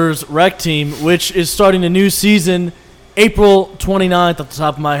Chicago Spurs rec team, which is starting a new season April 29th off the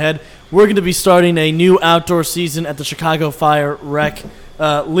top of my head. We're going to be starting a new outdoor season at the Chicago Fire Rec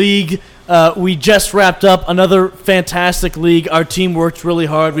League. We just wrapped up another fantastic league. Our team worked really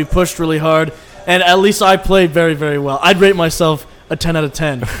hard. We pushed really hard. And at least I played very, very well. I'd rate myself a 10 out of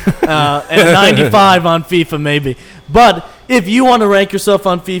 10 and a 95 on FIFA maybe. But if you want to rank yourself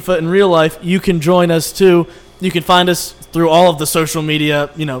on FIFA in real life, you can join us too. You can find us through all of the social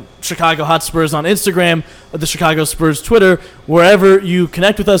media, Chicago Hot Spurs on Instagram, or the Chicago Spurs Twitter, wherever you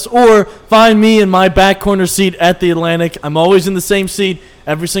connect with us, or find me in my back corner seat at the Atlantic. I'm always in the same seat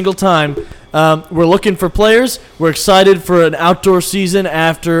every single time. We're looking for players. We're excited for an outdoor season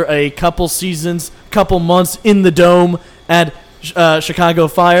after a couple months in the Dome at Chicago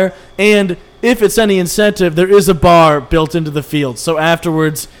Fire. And if it's any incentive, there is a bar built into the field. So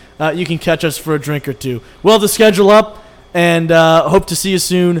afterwards, you can catch us for a drink or two. We'll have the schedule up, and hope to see you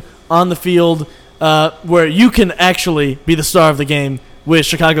soon on the field where you can actually be the star of the game with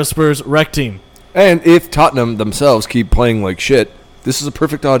Chicago Spurs rec team. And if Tottenham themselves keep playing like shit, this is a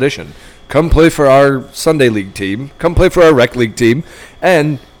perfect audition. Come play for our Sunday League team. Come play for our rec league team.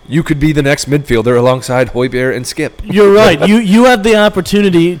 And You could be the next midfielder alongside Højbjerg and Skip. You're right. You have the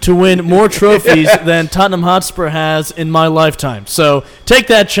opportunity to win more trophies than Tottenham Hotspur has in my lifetime. So take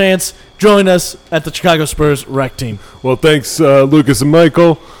that chance. Join us at the Chicago Spurs rec team. Well, thanks, Lucas and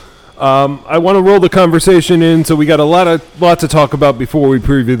Michael. I want to roll the conversation in, so we got a lot to talk about before we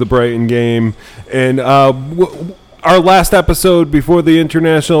preview the Brighton game. And our last episode before the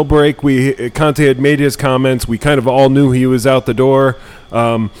international break, Conte had made his comments. We kind of all knew he was out the door.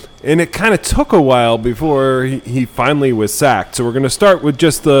 And it kind of took a while before he finally was sacked. So we're going to start with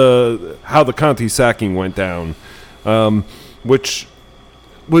just how the Conte sacking went down, which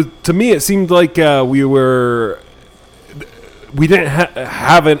was, to me, it seemed like we didn't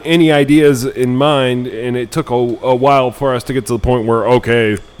have any ideas in mind, and it took a while for us to get to the point where,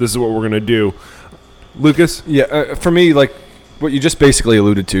 okay, this is what we're going to do. Lucas? Yeah, for me, like what you just basically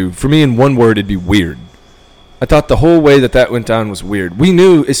alluded to, for me in one word, it'd be weird. I thought the whole way that went down was weird. We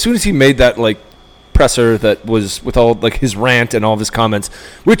knew as soon as he made that like presser that was with all like his rant and all of his comments,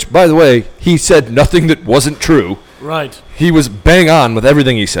 which, by the way, he said nothing that wasn't true. Right. He was bang on with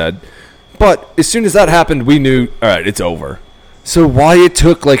everything he said. But as soon as that happened, we knew, all right, it's over. So why it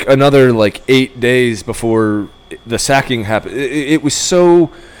took like another like 8 days before the sacking happened, it was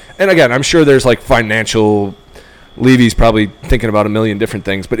so... And again, I'm sure there's like financial... Levy's probably thinking about a million different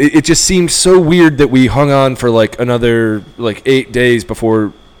things, but it just seemed so weird that we hung on for like another like 8 days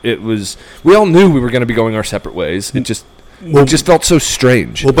before it was... We all knew we were going to be going our separate ways. It just felt so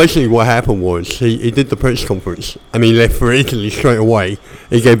strange. Well, basically what happened was he did the press conference. I mean, he left for Italy straight away.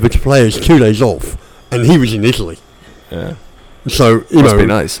 He gave the players 2 days off, and he was in Italy. Yeah. So, Must be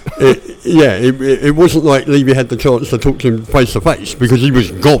nice. It wasn't like Levy had the chance to talk to him face to face because he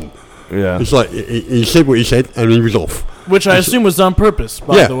was gone. Yeah. It's like he said what he said and he was off. Which I assume was on purpose,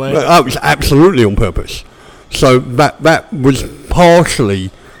 by the way. Yeah, it was absolutely on purpose. So that was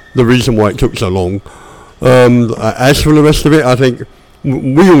partially the reason why it took so long. As for the rest of it, I think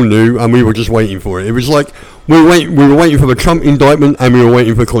we all knew and we were just waiting for it. It was like we were waiting for the Trump indictment and we were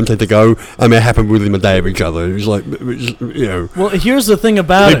waiting for Conte to go, and it happened within a day of each other. It was like, you know. Well, here's the thing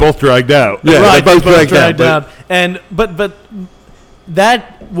about it. They both dragged out. Yeah, right, they both dragged out. But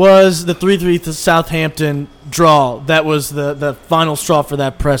that was the 3-3 to Southampton draw. That was the final straw for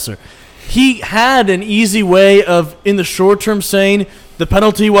that presser. He had an easy way of, in the short term, saying the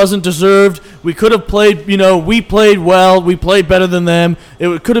penalty wasn't deserved. We could have played, we played well. We played better than them.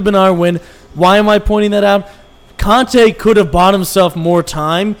 It could have been our win. Why am I pointing that out? Conte could have bought himself more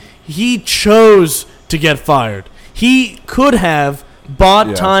time. He chose to get fired. He could have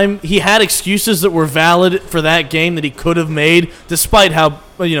bought time. He had excuses that were valid for that game that he could have made, despite how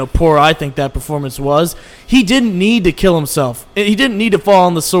poor I think that performance was. He didn't need to kill himself. He didn't need to fall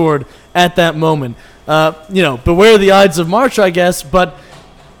on the sword at that moment. Beware the Ides of March, I guess, but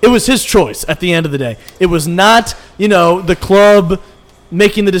it was his choice at the end of the day. It was not, the club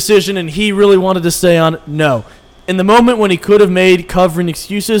making the decision and he really wanted to stay on. No. In the moment when he could have made covering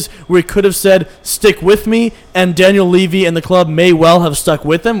excuses, where he could have said, stick with me, and Daniel Levy and the club may well have stuck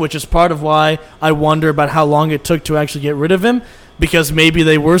with him, which is part of why I wonder about how long it took to actually get rid of him, because maybe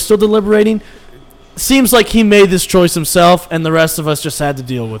they were still deliberating. Seems like he made this choice himself, and the rest of us just had to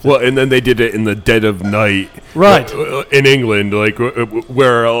deal with it. Well, and then they did it in the dead of night, right? In England, like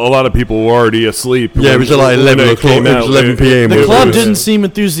where a lot of people were already asleep. Yeah, it was like 11 o'clock. It was 11 p.m. The club didn't seem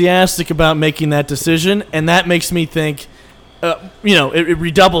enthusiastic about making that decision, and that makes me think, it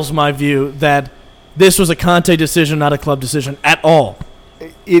redoubles my view that this was a Conte decision, not a club decision at all.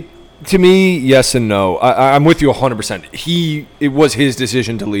 To me, yes and no. I'm with you 100%. It was his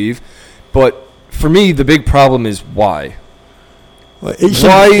decision to leave, but for me, the big problem is why. Because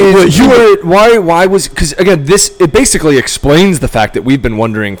again, it basically explains the fact that we've been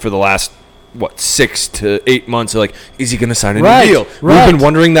wondering for the last 6 to 8 months. Like, is he going to sign a new deal? Right. We've been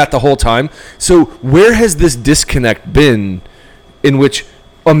wondering that the whole time. So where has this disconnect been, in which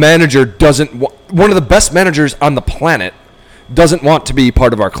a manager one of the best managers on the planet doesn't want to be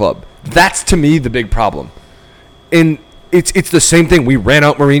part of our club? That's to me the big problem. And it's the same thing. We ran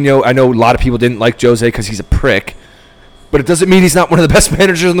out Mourinho. I know a lot of people didn't like Jose because he's a prick, but it doesn't mean he's not one of the best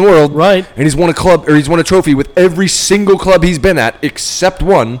managers in the world. Right. And he's won a trophy with every single club he's been at except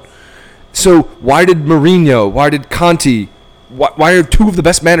one. So why did Mourinho, why did Conte, why are two of the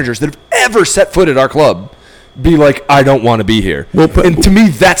best managers that have ever set foot at our club be like, I don't want to be here? And to me,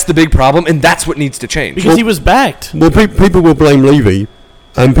 that's the big problem, and that's what needs to change. Because he was backed. Well, people will blame Levy,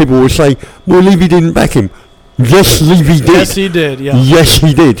 and people will say, well, Levy didn't back him. Yes, Levy did. Yes, he did, yeah. Yes,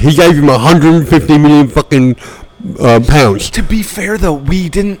 he did. He gave him 150 million fucking pounds. To be fair, though, we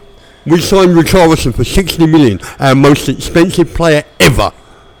didn't... We signed Richarlison for 60 million, our most expensive player ever.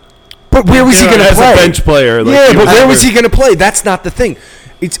 But where was he going to play? As a bench player. But where was he going to play? That's not the thing.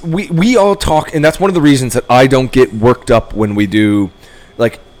 It's we all talk, and that's one of the reasons that I don't get worked up when we do,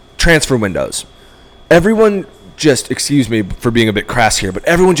 like, transfer windows. Everyone just, excuse me for being a bit crass here, but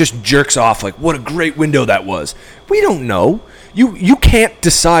everyone just jerks off like, what a great window that was. We don't know. You can't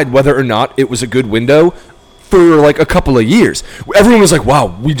decide whether or not it was a good window for, like, a couple of years. Everyone was like,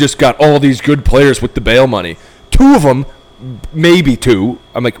 wow, we just got all these good players with the bail money. 2 of them, maybe 2.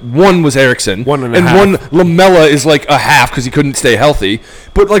 I'm like, 1 was Erickson. 1.5. One Lamella is like a half because he couldn't stay healthy.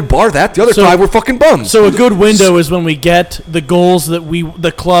 But, like, bar that, the other 5 were fucking bums. So a good window is when we get the goals that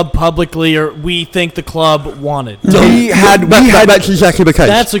the club publicly or we think the club wanted. That's exactly the case.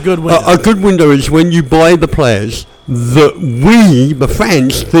 That's a good window. A good window is when you buy the players that we, the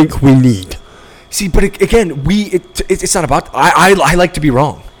fans, think we need. See, but again, it's not about. I like to be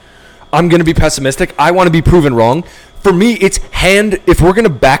wrong. I'm going to be pessimistic. I want to be proven wrong. For me, it's if we're going to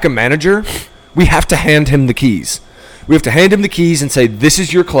back a manager, we have to hand him the keys. We have to hand him the keys and say, this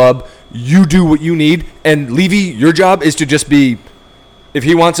is your club. You do what you need. And Levy, your job is to just be, if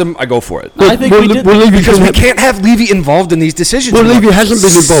he wants him, I go for it. I think we did. Because we can't have Levy involved in these decisions. Well, Levy hasn't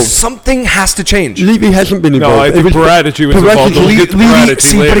been involved. Something has to change. Levy hasn't been involved. No, I think Paratici was involved.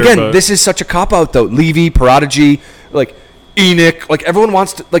 But again, this is such a cop-out, though. Levy, Paratici, like, Enoch, like, everyone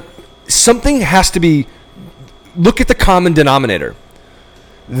wants to, like, something has to be. Look at the common denominator.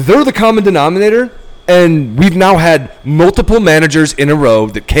 They're the common denominator, and we've now had multiple managers in a row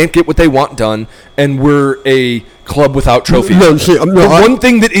that can't get what they want done, and we're a club without trophies. One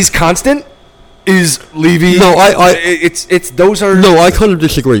thing that is constant is Levy. I kind of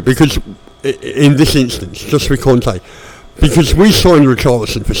disagree because in this instance, just with Conte, because we signed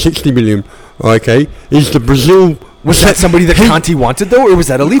Richarlison for 60 million. Okay, is the Brazil. Was that somebody that Conte wanted, though, or was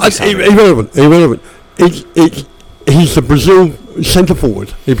that a Levy signing? Irrelevant. He's the Brazil centre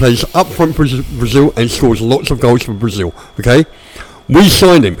forward. He plays up front for Brazil and scores lots of goals for Brazil. Okay, we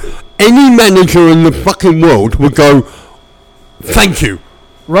signed him. Any manager in the fucking world would go, thank you.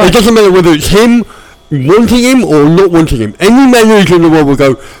 Right. It doesn't matter whether it's him wanting him or not wanting him. Any manager in the world will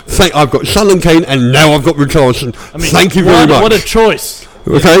go, I've got Son and Kane and now I've got Richarlison. Thank you very much. What a choice.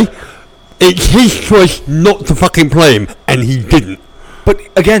 Okay. It's his choice not to fucking play him, and he didn't. But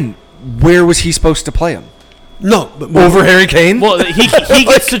again, where was he supposed to play him? No, over Harry Kane. Well, he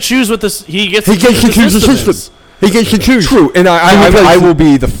gets to choose what this. He gets to choose the system. He gets to choose. True, and I will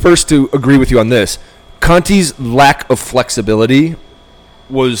be the first to agree with you on this. Conte's lack of flexibility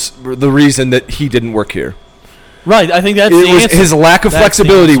was the reason that he didn't work here. Right, I think that's the answer. His lack of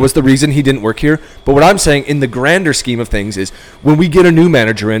flexibility was the reason he didn't work here. But what I'm saying, in the grander scheme of things, is when we get a new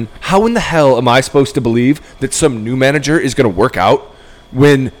manager in, how in the hell am I supposed to believe that some new manager is going to work out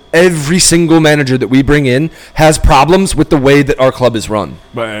when every single manager that we bring in has problems with the way that our club is run?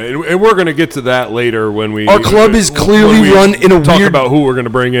 And we're going to get to that later when we. Our club is clearly run in a talk weird. About who we're going to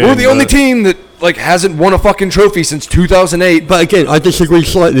bring in. We're the only team that hasn't won a fucking trophy since 2008. But again, I disagree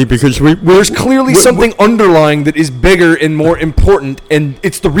slightly because there's clearly something underlying that is bigger and more important, and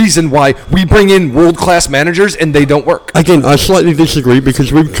it's the reason why we bring in world-class managers and they don't work. Again, I slightly disagree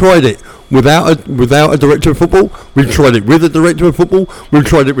because we've tried it without a director of football. We've tried it with a director of football. We've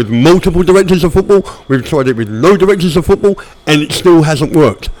tried it with multiple directors of football. We've tried it with no directors of football, and it still hasn't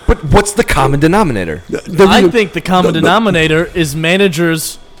worked. But what's the common denominator? I think the common denominator is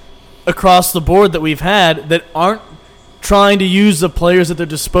managers across the board that we've had that aren't trying to use the players at their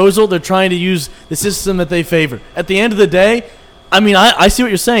disposal. They're trying to use the system that they favor. At the end of the day, I mean, I see what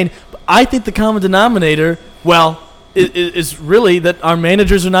you're saying, but I think the common denominator, is really that our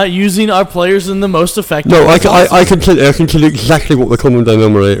managers are not using our players in the most effective way. I can tell you exactly what the common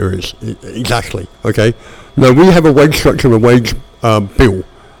denominator is. Exactly. Okay. Now, we have a wage structure, a wage bill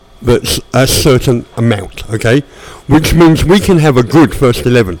that's a certain amount. Okay, which means we can have a good first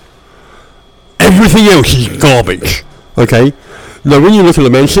 11. Everything else is garbage. Okay. Now, when you look at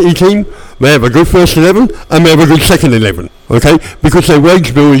the Man City team, they have a good first 11 and they have a good second 11. Okay, because their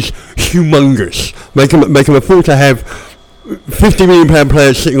wage bill is humongous. Make them afford to have £50 million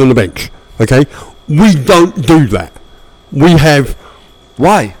players sitting on the bench. Okay, we don't do that. We have.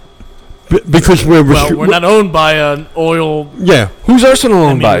 Why? Because we're not owned by an oil. Yeah, who's Arsenal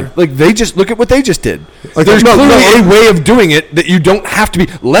owned by? Like, they just look at what they just did. Like, there's clearly a way of doing it that you don't have to be.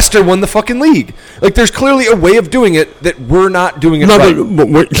 Leicester won the fucking league. Like, there's clearly a way of doing it that we're not doing it right.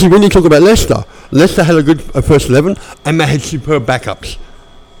 But see, when you talk about Leicester had a good first 11 and they had superb backups.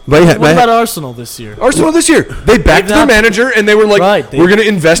 What about Arsenal this year? They backed their manager and they were like, we're going to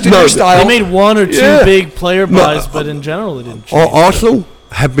invest in your style. They made one or two big player buys, but in general, they didn't change.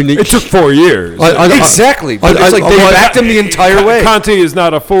 have been. It took 4 years. Exactly. It's like they backed him the entire way. Conte is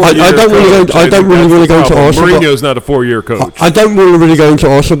not a 4-year coach. I don't really want to go into Arsenal. Mourinho's not a 4-year coach. I don't want to really go into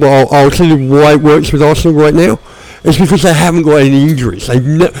Arsenal, but I'll tell you why it works with Arsenal right now. It's because they haven't got any injuries.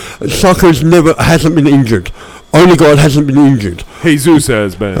 Saka's hasn't been injured. Odegaard hasn't been injured. Jesus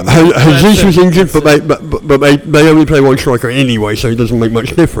has been. Jesus was injured, but they only play one striker anyway, so it doesn't make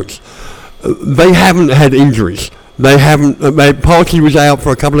much difference. They haven't had injuries. They haven't. Partey was out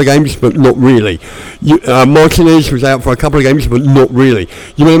for a couple of games, but not really. Martinez was out for a couple of games, but not really.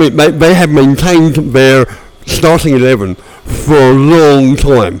 You know what I mean? They have maintained their starting 11 for a long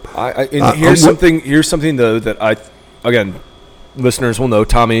time. Here's something though that again, listeners will know.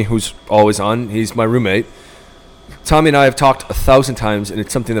 Tommy, who's always on, he's my roommate. Tommy and I have talked 1,000 times, and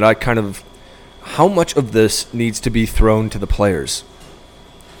it's something that how much of this needs to be thrown to the players?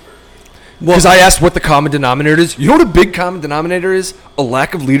 Because I asked what the common denominator is. You know what a big common denominator is? A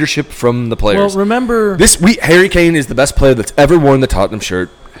lack of leadership from the players. Well, remember... This week, Harry Kane is the best player that's ever worn the Tottenham shirt,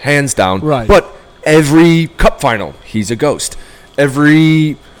 hands down. Right. But every cup final, he's a ghost.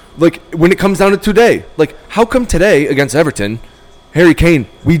 When it comes down to today, how come today against Everton, Harry Kane,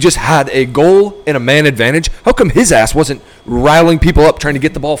 we just had a goal and a man advantage? How come his ass wasn't riling people up, trying to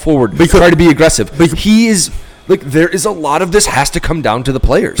get the ball forward, trying to be aggressive? He is... there is a lot of this has to come down to the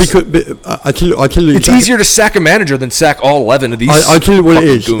players. I tell you, it's easier to sack a manager than sack all 11 of these. I tell you what it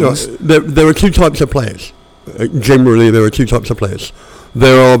is. There are two types of players. Generally, there are two types of players.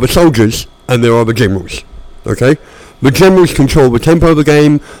 There are the soldiers and there are the generals. Okay, the generals control the tempo of the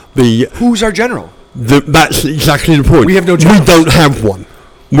game. Who's our general? That's exactly the point. We have no generals. We don't have one.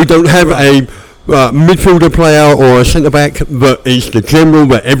 We don't have a midfielder player or a centre-back that is the general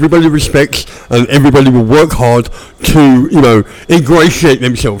that everybody respects and everybody will work hard to, ingratiate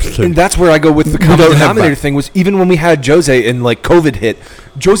themselves to. And that's where I go with the common denominator thing. Was even when we had Jose and COVID hit,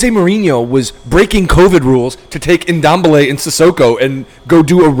 Jose Mourinho was breaking COVID rules to take Ndombele and Sissoko and go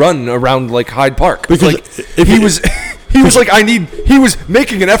do a run around Hyde Park. Because he was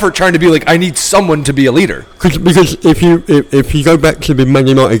making an effort trying to be I need someone to be a leader. Because if you go back to the Man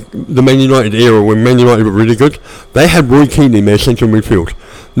United era when Man United were really good, they had Roy Keane in their central midfield.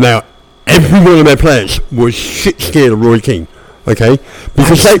 Now, every one of their players was shit scared of Roy Keane. Okay,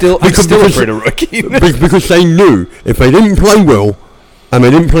 I'm still afraid of Roy Keane. Because they knew if they didn't play well and they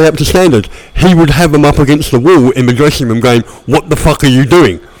didn't play up to standard, he would have them up against the wall in the dressing room going, "What the fuck are you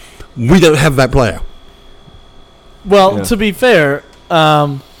doing?" We don't have that player. Well, to be fair,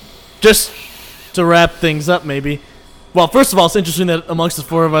 just to wrap things up maybe, well, first of all, it's interesting that amongst the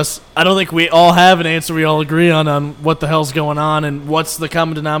four of us, I don't think we all have an answer we all agree on what the hell's going on and what's the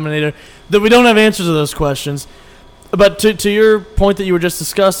common denominator, that we don't have answers to those questions. But to your point that you were just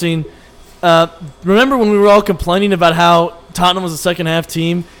discussing, remember when we were all complaining about how Tottenham was a second-half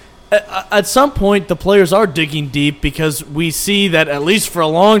team? At some point, the players are digging deep because we see that, at least for a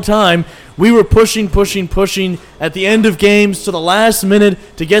long time, we were pushing at the end of games to the last minute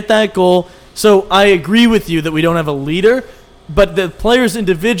to get that goal. So I agree with you that we don't have a leader, but the players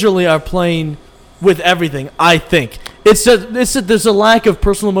individually are playing with everything, I think. There's a lack of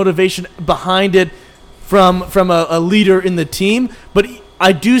personal motivation behind it from a leader in the team, but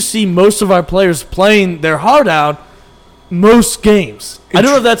I do see most of our players playing their heart out most games. I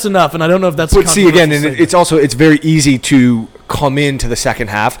don't know if that's enough, and I don't know if that's. But see, again, and it's very easy to come into the second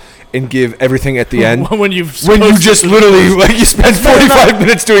half and give everything at the end when you just literally you spend 45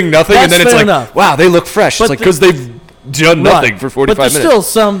 minutes doing nothing, and then it's wow, they look fresh. But it's because they've done nothing for 45 minutes. But there's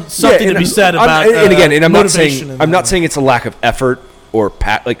still something to be said about. I'm not saying it's a lack of effort or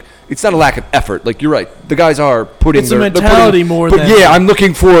it's not a lack of effort. You're right, the guys are putting. It's a mentality more than. But I'm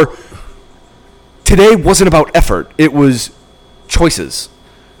looking for. Today wasn't about effort. It was choices.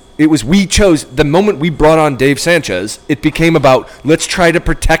 We chose, the moment we brought on Dave Sanchez, it became about, let's try to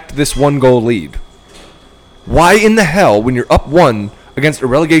protect this 1-goal lead. Why in the hell, when you're up 1 against a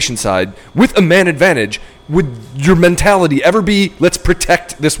relegation side with a man advantage, would your mentality ever be, let's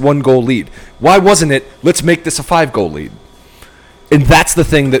protect this 1-goal lead? Why wasn't it, let's make this a 5-goal lead? And that's the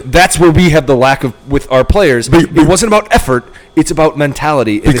thing, that's where we have the lack of with our players. It wasn't about effort, it's about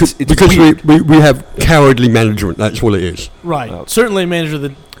mentality. And because weird. we have cowardly management, that's what it is. Right. Certainly a manager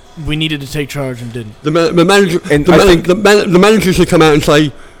that we needed to take charge and didn't. The manager should come out and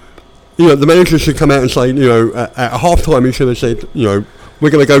say, at half-time he should have said, we're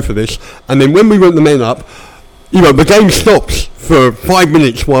going to go for this. And then when we went the men up, the game stops for 5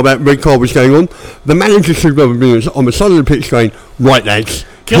 minutes while that red card was going on. The manager should have been on the side of the pitch going, right, lads,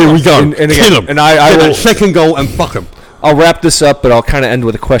 here we go. And again, kill them. And I will, second goal and fuck them. I'll wrap this up, but I'll kind of end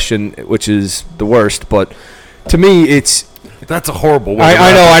with a question, which is the worst. But to me, it's That's a horrible way.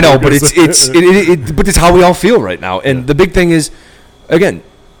 I know, but but it's how we all feel right now. And the big thing is, again,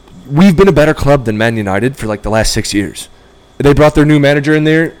 we've been a better club than Man United for like the last 6 years. They brought their new manager in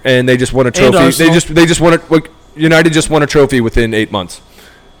there, and they just won a trophy. They just won United just won a trophy within 8 months.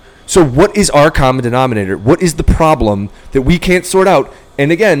 So what is our common denominator? What is the problem that we can't sort out?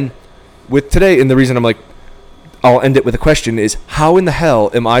 And again, with today, and the reason I'm like, I'll end it with a question is, how in the hell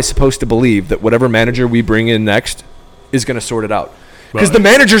am I supposed to believe that whatever manager we bring in next is going to sort it out? Because the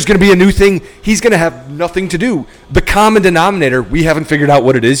manager's going to be a new thing. He's going to have nothing to do. The common denominator, we haven't figured out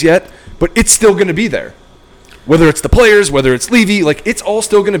what it is yet, but it's still going to be there. Whether it's the players, whether it's Levy, like, it's all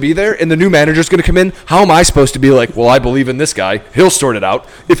still going to be there, and the new manager's going to come in. How am I supposed to be like, well, I believe in this guy. He'll sort it out.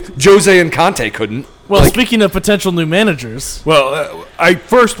 If Jose and Conte couldn't. Well, speaking of potential new managers. Well, I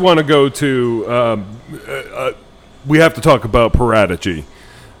first want to go to we have to talk about Paratici.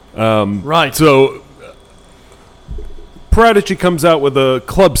 Right. So Paratici comes out with a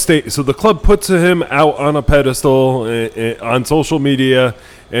club state. So the club puts him out on a pedestal on social media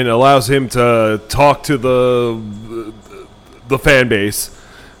and allows him to talk to the fan base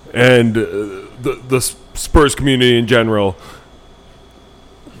and the Spurs community in general.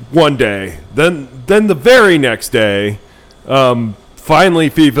 One day, then the very next day, finally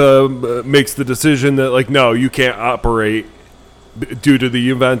FIFA makes the decision that, like, no, you can't operate due to the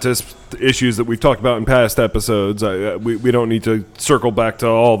Juventus issues that we've talked about in past episodes. We don't need to circle back to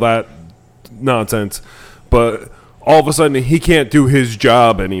all that nonsense, but all of a sudden he can't do his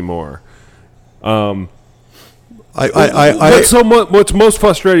job anymore. What's most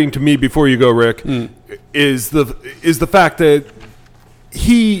frustrating to me, before you go, Rick, is the fact that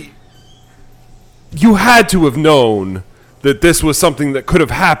you had to have known that this was something that could have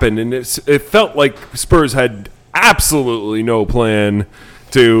happened, and it felt like Spurs had absolutely no plan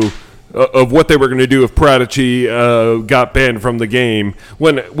of what they were going to do if Paratici got banned from the game,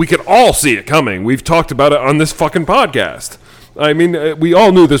 when we could all see it coming. We've talked about it on this fucking podcast. I mean, we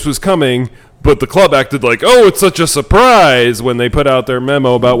all knew this was coming, but the club acted like, oh, it's such a surprise when they put out their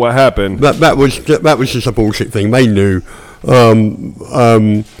memo about what happened. That was just a bullshit thing. They knew.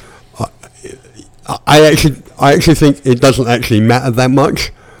 I actually think it doesn't actually matter that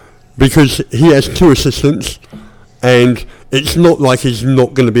much, because he has two assistants, and it's not like he's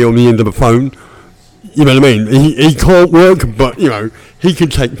not going to be on the end of the phone. You know what I mean? He can't work, but, you know, he can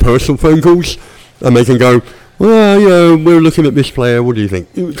take personal phone calls, and they can go, well, you know, we're looking at this player. What do you think?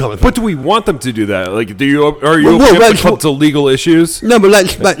 But do we want them to do that? Like, are you open up the club to legal issues? No, but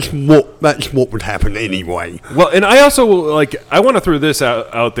that's what would happen anyway. Well, and I also I want to throw this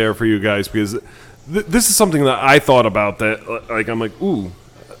out there for you guys, because this is something that I thought about. That I'm like, ooh,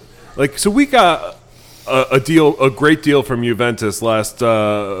 so we got a great deal from Juventus last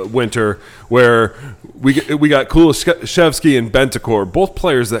winter, where we got Kulusevski and Bentancur, both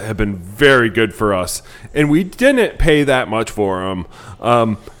players that have been very good for us, and we didn't pay that much for them.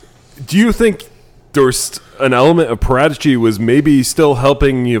 Do you think there's an element of Paratici was maybe still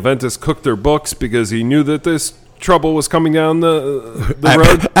helping Juventus cook their books because he knew that this trouble was coming down the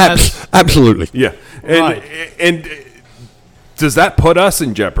road? Absolutely. Yeah. And does that put us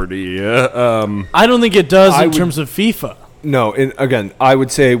in jeopardy? I don't think it does in terms of FIFA. No, and again, I would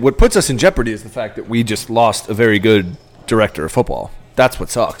say what puts us in jeopardy is the fact that we just lost a very good director of football. That's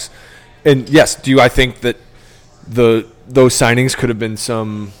what sucks. And yes, I think that those signings could have been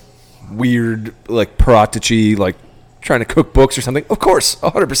some weird, like, Paratici, like, trying to cook books or something? Of course,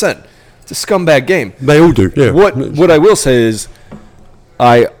 100%. It's a scumbag game. They all do, yeah. What I will say is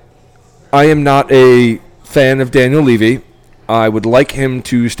I am not a fan of Daniel Levy. I would like him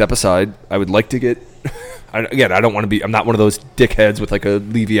to step aside. I would like to get again, I don't want to be, I'm not one of those dickheads with like a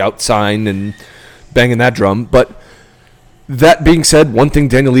Levy out sign and banging that drum. But that being said, one thing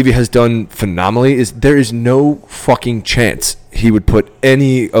Daniel Levy has done phenomenally is there is no fucking chance he would put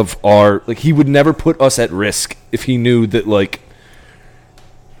any of our, like, he would never put us at risk if he knew that, like,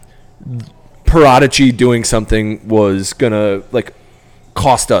 Paratici doing something was going to, like,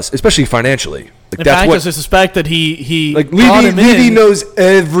 cost us, especially financially. Like, in fact, I suspect that he like Levy knows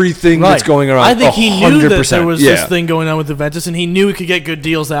everything that's going on. I think he knew that there was this thing going on with Juventus, and he knew he could get good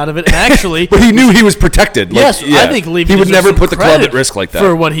deals out of it. And actually, but he knew he was protected. Yes, I think Levy he would never put the club at risk like that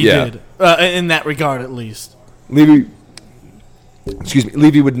for what he did in that regard, at least. Levy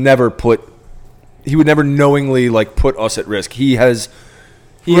would never knowingly like put us at risk. He has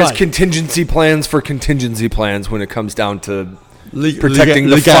contingency plans for contingency plans when it comes down to protecting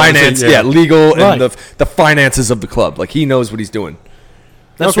the finance, legal and the finances of the club. Like, he knows what he's doing.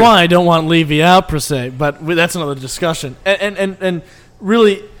 That's why I don't want Levy out per se, but that's another discussion. And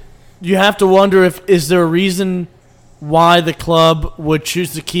really, you have to wonder is there a reason why the club would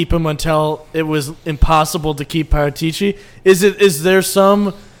choose to keep him until it was impossible to keep Paratici? Is there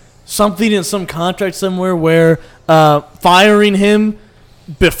something in some contract somewhere where firing him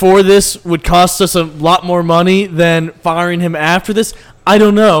before this would cost us a lot more money than firing him after this? I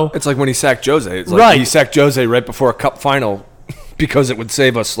don't know. It's like when he sacked Jose. It's like he sacked Jose right before a cup final because it would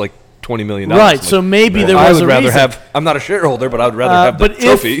save us like $20 million. Right, like, so maybe there was I would a rather reason. have. I'm not a shareholder, but I would rather have the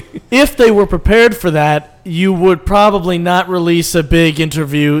trophy. If they were prepared for that, you would probably not release a big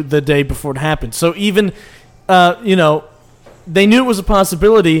interview the day before it happened. So even, they knew it was a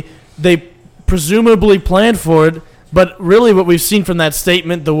possibility. They presumably planned for it, but really what we've seen from that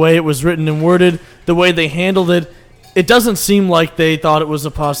statement, the way it was written and worded, the way they handled it, it doesn't seem like they thought it was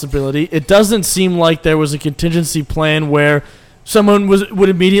a possibility. It doesn't seem like there was a contingency plan where someone would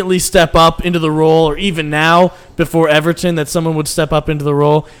immediately step up into the role, or even now, before Everton, that someone would step up into the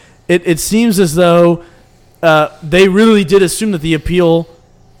role. It seems as though they really did assume that the appeal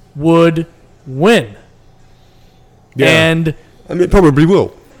would win. Yeah. And it probably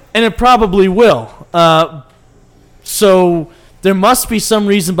will. And it probably will. So there must be some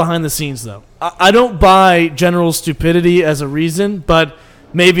reason behind the scenes, though. I don't buy general stupidity as a reason, but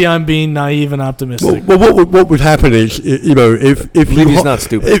maybe I'm being naive and optimistic. Well, what would happen is, if he's not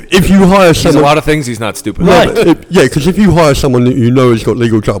stupid. If you hire someone, there's a lot of things he's not stupid. Right. Because if you hire someone that you know has got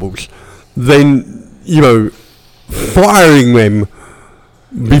legal troubles, then firing them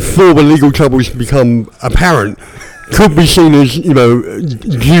before the legal troubles become apparent could be seen as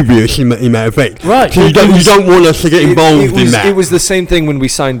dubious in that effect. Right. So you don't want us to get involved in that. It was the same thing when we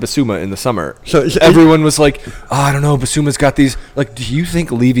signed Basuma in the summer. So everyone was like, I don't know, Basuma's got these. Like, do you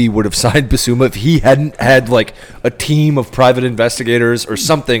think Levy would have signed Basuma if he hadn't had like a team of private investigators or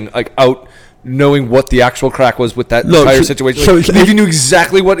something like out knowing what the actual crack was with that entire situation? Levy knew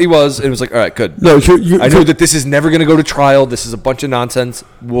exactly what he was and was like, all right, good. No, I know that this is never going to go to trial. This is a bunch of nonsense.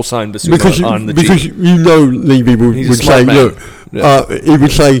 We'll sign Basuma on the because G. Levy would say, look, he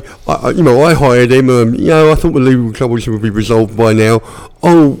would say, I hired him. I thought the legal troubles would be resolved by now.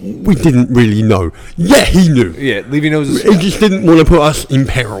 Oh, we didn't really know. Yeah, he knew. Yeah, Levy knows. He just didn't want to put us in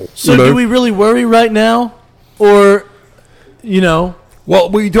peril. So do we really worry right now, or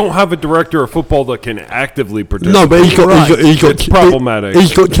Well, we don't have a director of football that can actively participate. No, but it's problematic.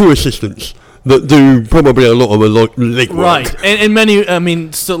 He's got two assistants that do probably a lot of legwork. Right, and many. I mean,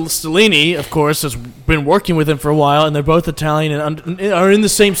 Stellini, of course, has been working with him for a while, and they're both Italian and are in the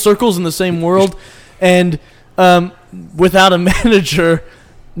same circles in the same world. And without a manager,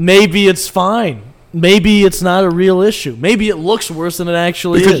 maybe it's fine. Maybe it's not a real issue. Maybe it looks worse than it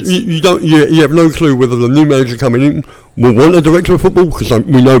actually is. You have no clue whether the new manager coming in will want a director of football, because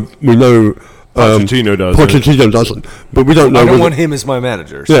we know Pochettino doesn't. Pochettino doesn't, but we don't know. I don't want him as my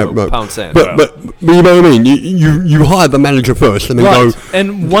manager. So pound sand. But you know what I mean. You hire the manager first, and then go.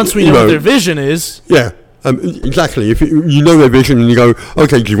 And once we know what their vision is, exactly. If you know their vision, and you go,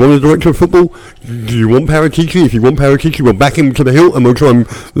 okay, do you want a director of football? Do you want Paratici? If you want Paratici, we'll back him to the hill, and we'll try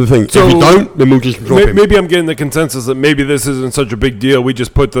the thing. So if you don't, then we'll just drop him. Maybe I'm getting the consensus that maybe this isn't such a big deal. We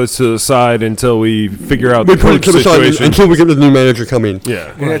just put this to the side until we figure out the current situation. Until we get the new manager come in.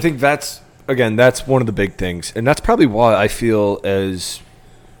 Yeah, and I think that's one of the big things, and that's probably why I feel as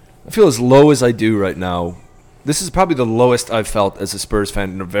low as I do right now. This is probably the lowest I've felt as a Spurs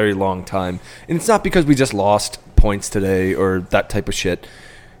fan in a very long time. And it's not because we just lost points today or that type of shit.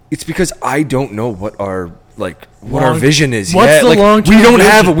 It's because I don't know what our vision is. What's the long-term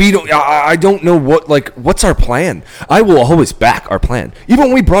vision? I don't know what's our plan. I will always back our plan. Even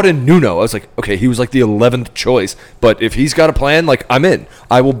when we brought in Nuno, I was like, okay, he was like the 11th choice, but if he's got a plan, I'm in.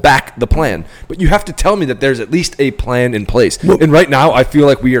 I will back the plan. But you have to tell me that there's at least a plan in place. And right now, I feel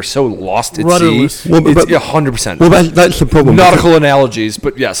like we are so lost at sea. Well, it's 100%. Well, that's the problem. Nautical analogies,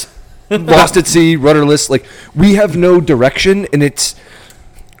 but yes. Lost at sea, rudderless. We have no direction, and it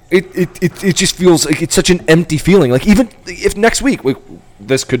just feels like it's such an empty feeling. Even if next week,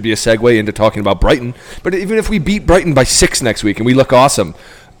 this could be a segue into talking about Brighton, but even if we beat Brighton by 6 next week and we look awesome,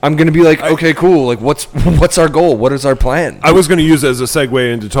 I'm going to be like, okay, cool. What's our goal? What is our plan? I was going to use it as a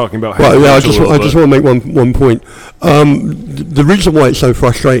segue into talking about. I just want to make one point. The reason why it's so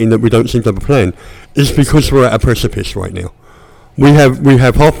frustrating that we don't seem to have a plan is because we're at a precipice right now. We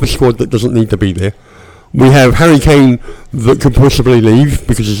have half the squad that doesn't need to be there. We have Harry Kane that could possibly leave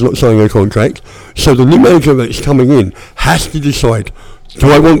because he's not signing a contract. So the new manager that's coming in has to decide,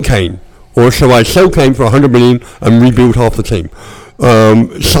 do I want Kane? Or shall I sell Kane for 100 million and rebuild half the team?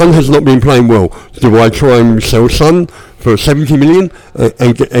 Son has not been playing well. Do I try and sell Son for 70 million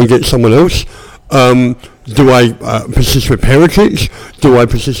and get someone else? Do I persist with Perisic? Do I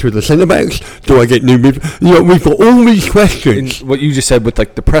persist with the centre backs? Do I get new mid? We've got all these questions. And what you just said with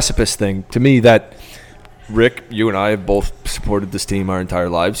like the precipice thing, to me, that Rick, you and I have both supported this team our entire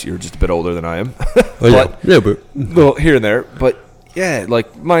lives. You're just a bit older than I am, but well, here and there. But yeah,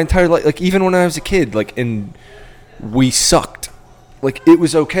 like my entire life, like even when I was a kid, like we sucked. Like it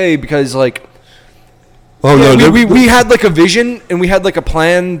was okay because like we had like a vision and we had like a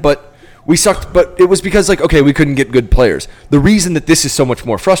plan, but we sucked, but it was because, like, okay, we couldn't get good players. The reason that this is so much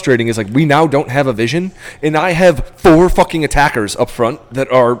more frustrating is, like, we now don't have a vision, and I have 4 fucking attackers up front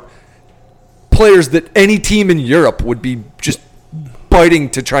that are players that any team in Europe would be just biting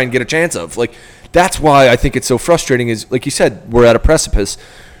to try and get a chance of. Like, that's why I think it's so frustrating is, like you said, we're at a precipice.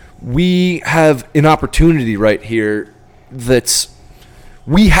 We have an opportunity right here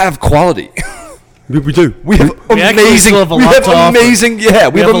we have quality. We do. We have amazing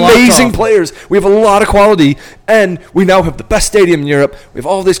players. We have a lot of quality, and we now have the best stadium in Europe. We have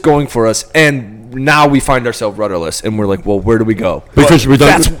all this going for us, and now we find ourselves rudderless, and we're like, well, where do we go? Because we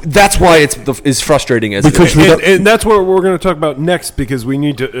don't. That's why it's frustrating as because and that's what we're going to talk about next, because we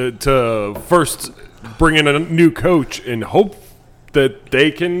need to first bring in a new coach and hope that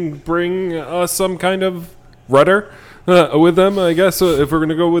they can bring us some kind of rudder. With them, I guess, if we're going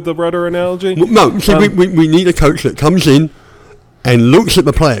to go with the rudder analogy. No, so we need a coach that comes in and looks at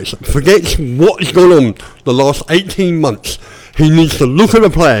the players, forgets what's gone on the last 18 months. He needs to look at the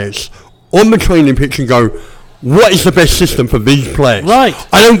players on the training pitch and go, what is the best system for these players? Right.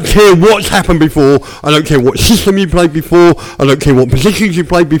 I don't care what's happened before. I don't care what system you played before. I don't care what positions you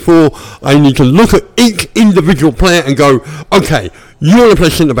played before. I need to look at each individual player and go, okay, you want to play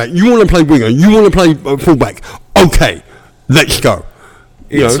centre back, you want to play winger, you want to play full back. Okay, let's go.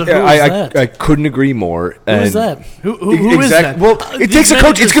 I couldn't agree more. Who is that? Who is that? Well, it takes a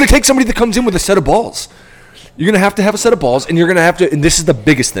coach. It's going to take somebody that comes in with a set of balls. You're going to have a set of balls, and you're going to have to, and this is the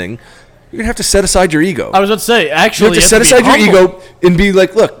biggest thing, you're going to have to set aside your ego. I was about to say, actually, you have to set aside your ego and be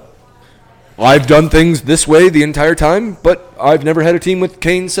like, look, I've done things this way the entire time, but I've never had a team with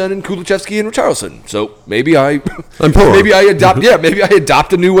Kane, Son, and Kulusevski and Richarlison. So maybe I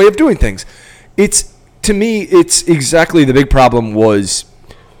adopt a new way of doing things. To me, it's exactly the big problem was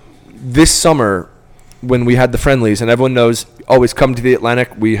this summer when we had the friendlies, and everyone knows, always come to the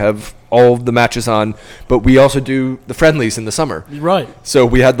Atlantic. We have all of the matches on, but we also do the friendlies in the summer. Right. So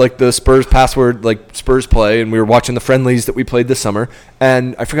we had like the Spurs password, like Spurs play, and we were watching the friendlies that we played this summer.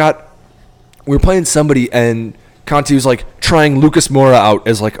 And I forgot, we were playing somebody, and Conte was like trying Lucas Moura out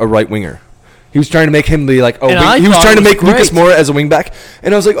as like a right winger. He was trying to make him be like, he was trying to make Lucas Moura as a wing back.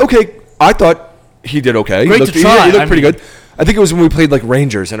 And I was like, okay, I thought he did okay. Great to try. He looked pretty good. I think it was when we played like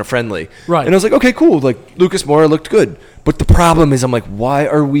Rangers in a friendly. Right. And I was like, okay, cool. Like Lucas Moura looked good. But the problem is I'm like, why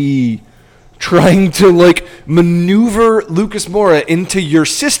are we trying to like maneuver Lucas Moura into your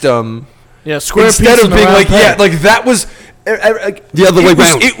system? Yeah, square instead piece of being like, peg. yeah, like that was the other way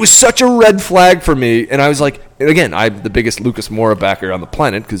around. It was such a red flag for me, and I was like, and again, I'm the biggest Lucas Moura backer on the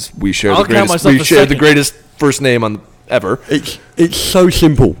planet because we share the greatest first name on ever. It's so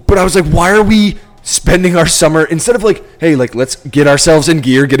simple. But I was like, why are we spending our summer instead of like, hey, like let's get ourselves in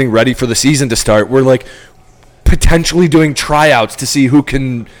gear, getting ready for the season to start? We're like potentially doing tryouts to see who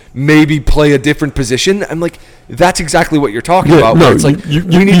can maybe play a different position. I'm like, that's exactly what you're talking about. No, it's like you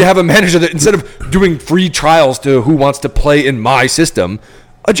need to have a manager that instead of doing free trials to who wants to play in my system,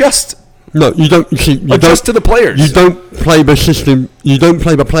 adjust. No, you don't. Adjust to the players. You don't play the system. You don't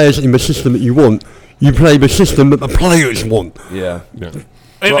play the players in the system that you want. You play the system that the players want. Yeah.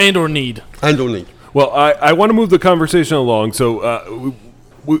 And or need. Well, I want to move the conversation along. So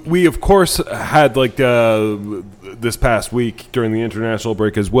we of course had like this past week during the international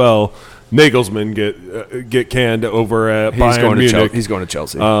break as well. Nagelsmann get canned over at Bayern Munich. He's going to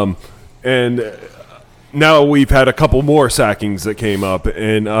Chelsea. And now we've had a couple more sackings that came up,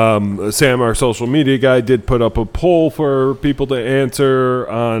 and Sam, our social media guy, did put up a poll for people to answer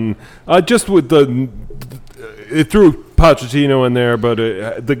on just with it threw Pochettino in there, but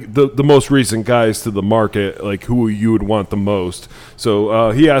the most recent guys to the market, like who you would want the most.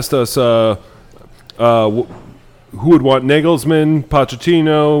 So he asked us who would want Nagelsmann,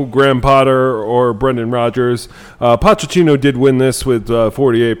 Pochettino, Graham Potter, or Brendan Rodgers. Pochettino did win this with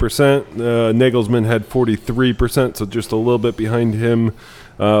 48%. Nagelsmann had 43%, so just a little bit behind him.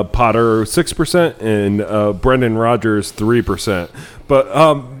 Potter 6%, and Brendan Rodgers 3%.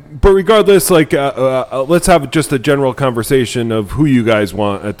 But regardless, like let's have just a general conversation of who you guys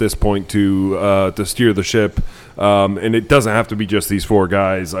want at this point to steer the ship. And it doesn't have to be just these 4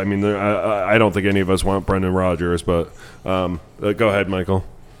 guys. I mean, I don't think any of us want Brendan Rodgers, but go ahead, Michael.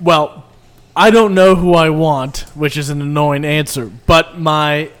 Well, I don't know who I want, which is an annoying answer. But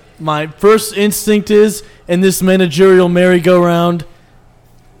my first instinct is, in this managerial merry-go-round,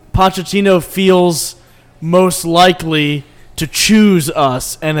 Pochettino feels most likely to choose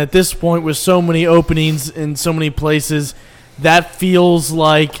us. And at this point, with so many openings in so many places, that feels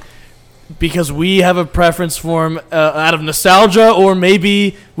like because we have a preference for him out of nostalgia, or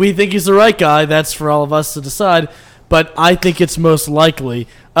maybe we think he's the right guy. That's for all of us to decide. But I think it's most likely.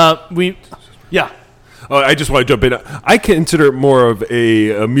 I just want to jump in. I consider it more of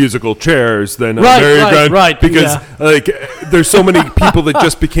a musical chairs than a merry-go-round, right. Because there's so many people that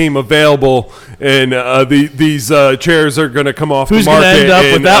just became available, and these chairs are going to come off Who's the market, end up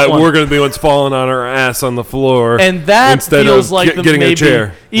with that one? We're going to be the ones falling on our ass on the floor, and that instead feels of like getting a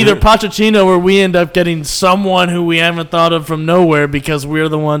chair. Either Pochettino or we end up getting someone who we haven't thought of from nowhere because we're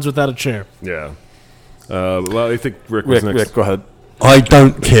the ones without a chair. Yeah. Well, I think Rick was next. Rick, go ahead. I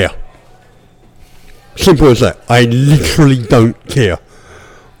don't care. Simple as that. I literally don't care.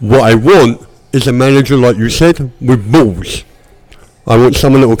 What I want is a manager, like you said, with balls. I want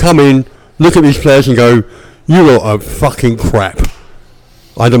someone that will come in, look at these players and go, you lot are fucking crap.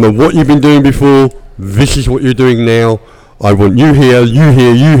 I don't know what you've been doing before. This is what you're doing now. I want you here, you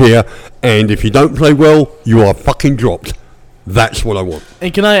here, you here. And if you don't play well, you are fucking dropped. That's what I want.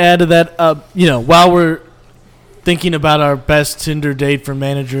 And can I add to that, while we're thinking about our best Tinder date for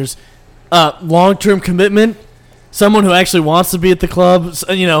managers, long-term commitment, someone who actually wants to be at the club.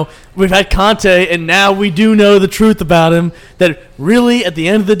 We've had Conte, and now we do know the truth about him, that really, at the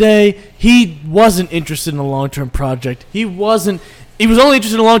end of the day, he wasn't interested in a long-term project. He was only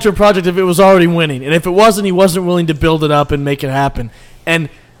interested in a long-term project if it was already winning. And if it wasn't, he wasn't willing to build it up and make it happen. And,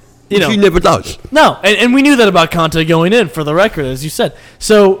 he never does. No, and we knew that about Conte going in, for the record, as you said.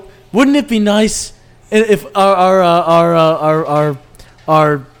 So wouldn't it be nice if our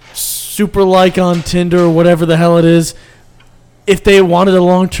super like on Tinder or whatever the hell it is, if they wanted a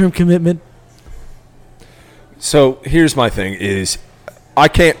long-term commitment? So here's my thing is, I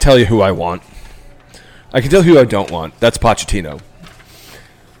can't tell you who I want. I can tell you who I don't want. That's Pochettino.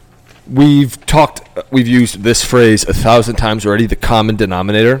 We've used this phrase 1,000 times already, the common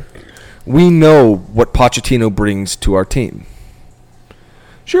denominator. We know what Pochettino brings to our team.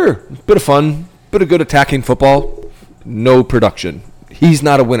 Sure, bit of fun, bit of good attacking football, no production. He's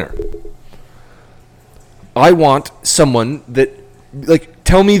not a winner. I want someone that,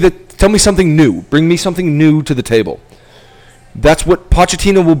 tell me something new. Bring me something new to the table. That's what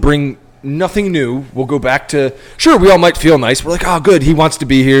Pochettino will bring. Nothing new. We'll go back to, sure, we all might feel nice. We're like, oh, good, he wants to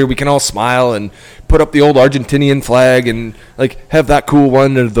be here. We can all smile and put up the old Argentinian flag and, have that cool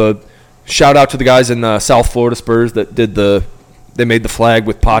one. Or the shout out to the guys in South Florida Spurs that they made the flag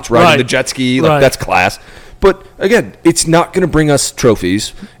with Poch riding the jet ski. That's class. But again, it's not going to bring us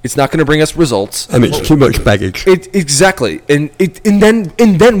trophies. It's not going to bring us results. It's too much baggage. Exactly, and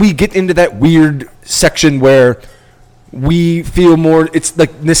then we get into that weird section where we feel more. It's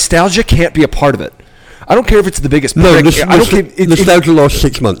like nostalgia can't be a part of it. I don't care if it's the biggest prick. Nostalgia lost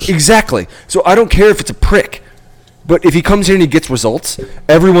 6 months. Exactly. So I don't care if it's a prick. But if he comes here and he gets results,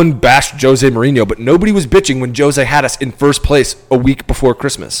 everyone bashed Jose Mourinho, but nobody was bitching when Jose had us in first place a week before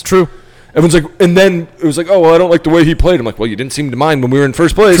Christmas. True. Everyone's like, and then it was like, oh, well, I don't like the way he played. I'm like, well, you didn't seem to mind when we were in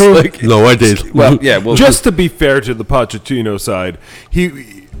first place. True. No, I did. Well, yeah. Well, just to be fair to the Pochettino side,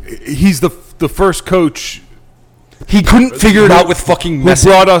 he's the first coach. He couldn't figure it out with fucking Messi.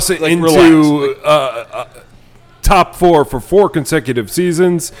 Who brought us into top four for 4 consecutive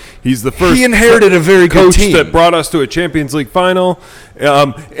seasons. He's the first. He inherited a very good coach team that brought us to a Champions League final,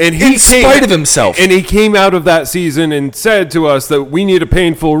 and in spite of himself. And he came out of that season and said to us that we need a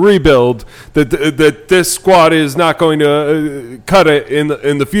painful rebuild. That this squad is not going to cut it in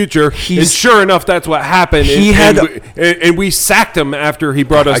the future. And sure enough, that's what happened. And we sacked him after he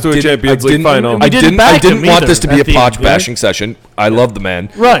brought us to a Champions League final. I didn't want this to be a Poch bashing session. I love the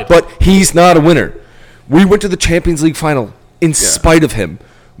man, right? But he's not a winner. We went to the Champions League final in spite of him.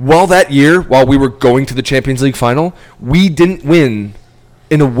 While we were going to the Champions League final, we didn't win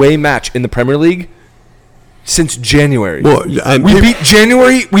an away match in the Premier League since January. Well,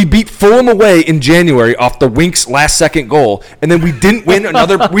 we beat Fulham away in January off the Winks last second goal, and then we didn't win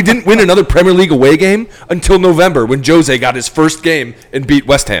another Premier League away game until November when Jose got his first game and beat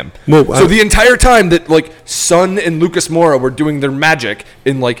West Ham. So the entire time that Son and Lucas Moura were doing their magic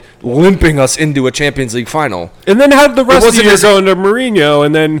in limping us into a Champions League final. And then had the rest of the year going to Mourinho,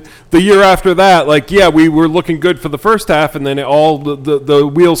 and then the year after that, we were looking good for the first half, and then all the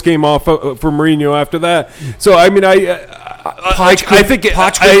wheels came off for Mourinho after that. So I mean, I think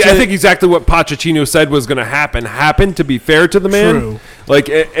exactly what Pochettino said was going to happen happened. To be fair to the man, Like,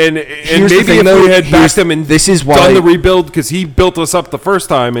 and maybe thing, if we had backed him and this is why done the rebuild, because he built us up the first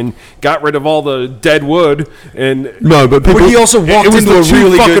time and got rid of all the dead wood. And no, but he also walked into a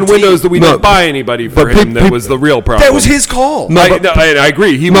really good windows team. that we didn't buy anybody for him. That was the real problem. That was his call. I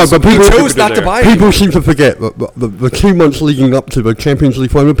agree. He chose not to buy him. People seem to forget the 2 months leading up to the Champions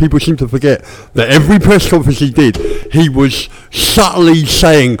League final. People seem to forget that every press conference he did, he was subtly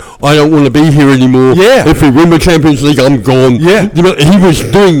saying, "I don't want to be here anymore. Yeah. If we win the Champions League, I'm gone." Yeah. You know, he was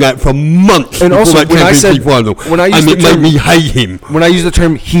doing that for months and before also, that Champions League final, and it made me hate him. When I use the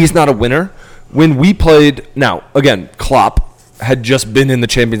term, he's not a winner. When we played, now again, Klopp had just been in the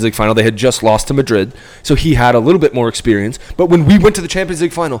Champions League final. They had just lost to Madrid, so he had a little bit more experience. But when we went to the Champions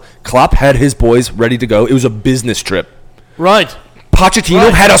League final, Klopp had his boys ready to go. It was a business trip. Right.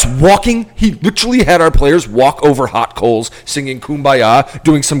 Pochettino had us walking. He literally had our players walk over hot coals, singing Kumbaya,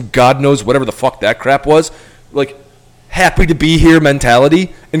 doing some God knows whatever the fuck that crap was. Like, happy to be here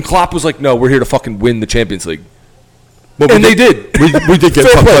mentality. And Klopp was like, no, we're here to fucking win the Champions League. And they did. We did get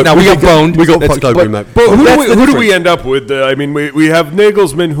fucked up. Now we got boned. We got fucked over in that. But who do we end up with? I mean, we have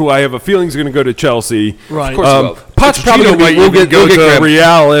Nagelsmann, who I have a feeling is going to go to Chelsea. Right. Of course Pochettino might even go to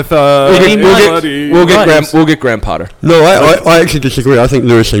Real if we'll get Graham Potter. No, I actually disagree. I think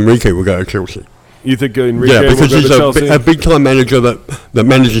Luis Enrique will go to Chelsea. You think Enrique will go to Chelsea? He's a big-time manager that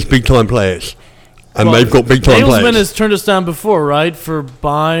manages big-time players. And they've got big-time players. Nagelsmann has turned us down before, right? For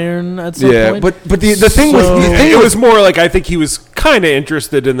Bayern at some point? Yeah, but the thing it was more like I think he was kind of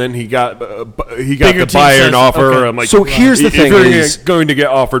interested, and then he got the Bayern offer. Okay. I'm like, so here's the thing: if you're going to get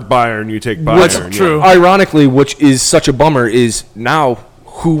offered Bayern, you take Bayern. That's true. Ironically, which is such a bummer, is now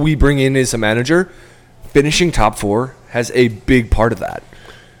who we bring in as a manager, finishing top 4 has a big part of that.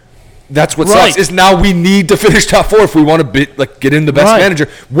 That's what sucks. Is now we need to finish top 4 if we want to get in the best manager.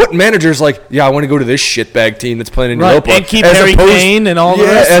 What manager's like? Yeah, I want to go to this shitbag team that's playing in Europa and keep Harry Kane and all the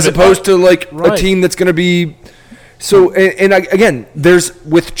rest. As opposed to a team that's going to be. So again, there's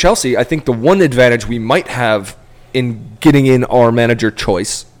with Chelsea. I think the one advantage we might have in getting in our manager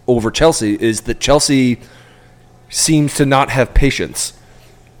choice over Chelsea is that Chelsea seems to not have patience.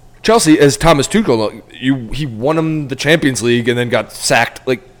 Chelsea, as Thomas Tuchel, he won them the Champions League and then got sacked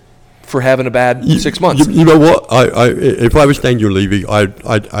for having a bad 6 months. You know what? If I was Daniel Levy,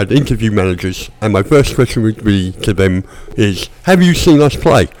 I'd interview managers, and my first question would be to them is, have you seen us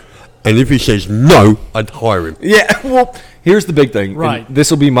play? And if he says no, I'd hire him. Yeah, well, here's the big thing. Right.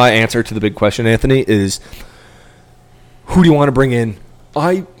 This will be my answer to the big question, Anthony, is who do you want to bring in?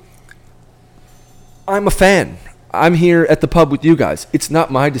 I'm a fan. I'm here at the pub with you guys. It's not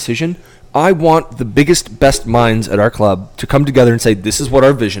my decision. I want the biggest, best minds at our club to come together and say, this is what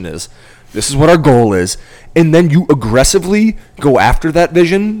our vision is. This is what our goal is. And then you aggressively go after that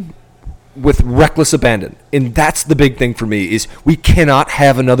vision with reckless abandon. And that's the big thing for me is we cannot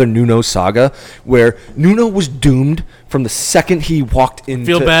have another Nuno saga where Nuno was doomed from the second he walked into...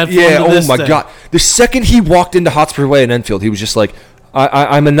 Feel bad for him to this my God. The second he walked into Hotspur Way in Enfield, he was just like,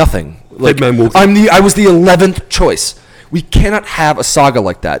 I'm a nothing. I was the 11th choice. We cannot have a saga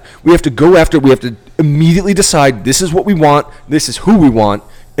like that. We have to go after it. We have to immediately decide this is what we want, this is who we want,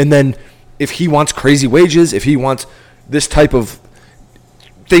 and then if he wants crazy wages, if he wants this type of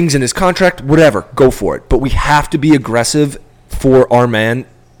things in his contract, whatever, go for it. But we have to be aggressive for our man.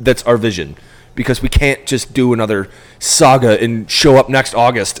 That's our vision. Because we can't just do another saga and show up next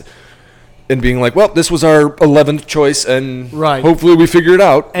August and being like, well, this was our 11th choice, and hopefully we figure it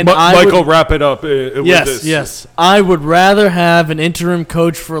out. And Michael, wrap it up with this. Yes. I would rather have an interim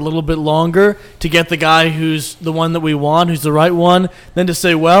coach for a little bit longer to get the guy who's the one that we want, who's the right one, than to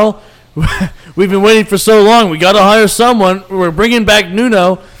say, well, we've been waiting for so long. We got to hire someone. We're bringing back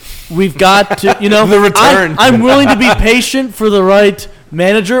Nuno. We've got to, the return. I'm willing to be patient for the right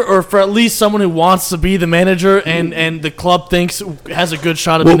manager, or for at least someone who wants to be the manager and the club thinks has a good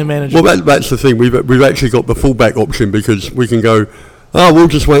shot of being the manager. Well, that's the thing. We've actually got the fullback option because we can go, we'll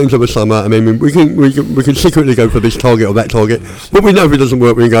just wait until the summer. I mean, we can secretly go for this target or that target, but we know if it doesn't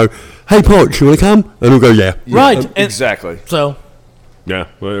work, we can go, hey, Poch, you want to come? And we'll go, yeah. Right. Exactly. So... Yeah,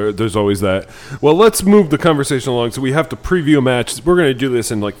 well, there's always that. Well, let's move the conversation along. So we have to preview a match. We're going to do this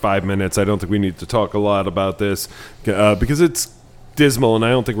in 5 minutes. I don't think we need to talk a lot about this because it's dismal, and I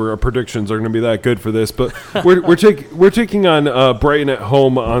don't think our predictions are going to be that good for this. But we're taking on Brighton at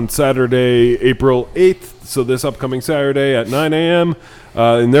home on Saturday, April 8th. So this upcoming Saturday at 9 a.m.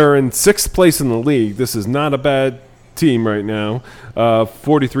 And they're in 6th place in the league. This is not a bad team right now.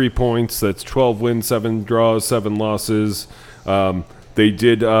 43 points. That's 12 wins, 7 draws, 7 losses. They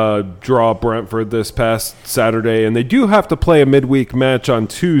did draw Brentford this past Saturday, and they do have to play a midweek match on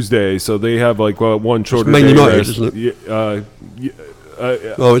Tuesday, so they have one shorter day. United, isn't it?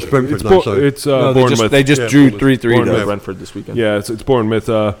 it's Brentford. It's Bournemouth. They just drew 3-3 to Brentford this weekend. Yeah, it's Bournemouth.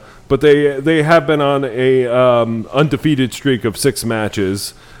 But they have been on a undefeated streak of 6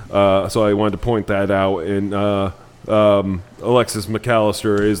 matches. So I wanted to point that out. And Alexis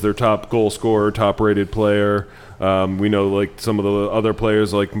McAllister is their top goal scorer, top-rated player. We know like some of the other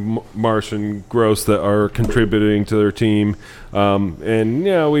players like Marsh and Gross that are contributing to their team. And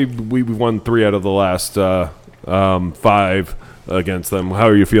yeah, we've won 3 out of the last 5 against them. How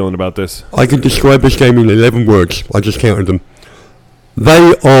are you feeling about this? I can describe this game in 11 words. I just counted them.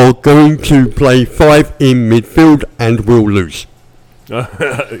 They are going to play 5 in midfield and will lose.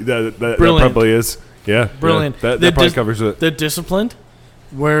 that probably is. Yeah. Brilliant. Yeah, that probably covers it. They're disciplined.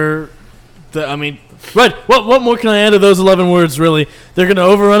 Right. What more can I add to those 11 words, really? They're going to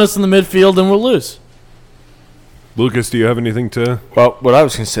overrun us in the midfield and we'll lose. Lucas, do you have anything to... Well, what I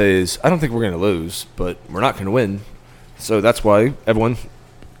was going to say is I don't think we're going to lose, but we're not going to win. So that's why everyone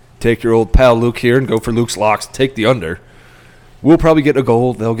take your old pal Luke here and go for Luke's locks. Take the under. We'll probably get a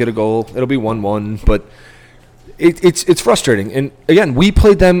goal. They'll get a goal. It'll be 1-1, but it's frustrating. And, again, we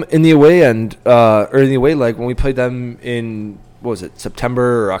played them in the away end, or in the away leg when we played them in, what was it,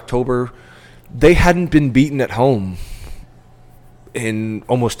 September or October. They hadn't been beaten at home in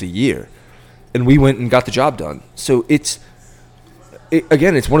almost a year, and we went and got the job done. So it's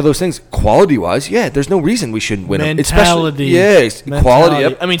one of those things. Quality-wise, yeah, there's no reason we shouldn't win. Mentality. Quality.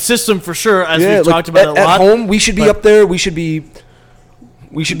 Yep. I mean, system for sure. As we've talked about a lot. At home, we should be up there. We should be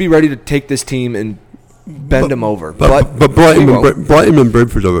ready to take this team and bend them over. But Brighton and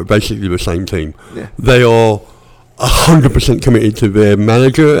Brentford are basically the same team. Yeah. They are 100% committed to their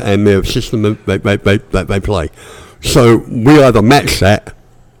manager and their system that they play. So we either match that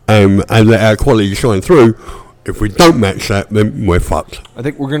and let our quality shine through. If we don't match that, then we're fucked. I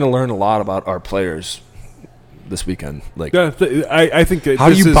think we're going to learn a lot about our players this weekend. Like, I think how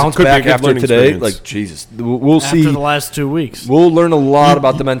do you bounce back after today? Experience. Like, Jesus, we'll see. After the last 2 weeks, we'll learn a lot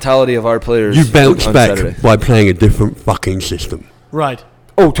about the mentality of our players. You bounce back Saturday. by playing a different fucking system. Right.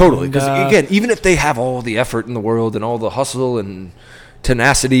 Oh, totally. Because again, even if they have all the effort in the world and all the hustle and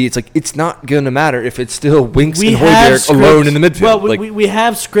tenacity, it's like it's not going to matter if it's still Winks and Højbjerg alone in the midfield. Well, we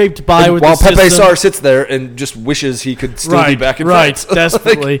have scraped by with while the Pepe system. Sarr sits there and just wishes he could still be back in France. Right,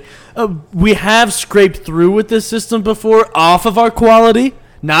 desperately. We have scraped through with this system before off of our quality,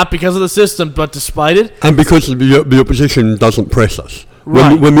 not because of the system, but despite it. And because the opposition doesn't press us.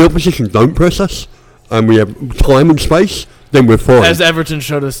 Right. When the opposition don't press us and we have time and space, then we're fine. As Everton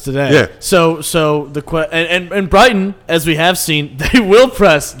showed us today. Yeah. So the and Brighton, as we have seen, they will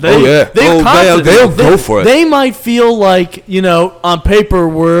press. They'll go for it. They might feel like, on paper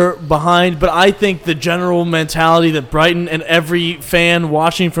we're behind, but I think the general mentality that Brighton and every fan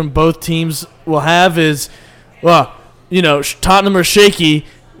watching from both teams will have is, Tottenham are shaky.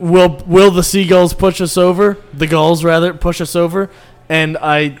 Will the Seagulls push us over? The Gulls, rather, push us over? And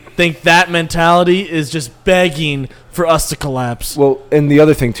I think that mentality is just begging for us to collapse. Well, and the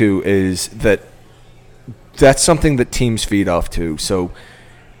other thing, too, is that's something that teams feed off, too. So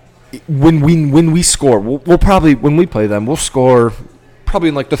when we score, we'll probably, when we play them, we'll score probably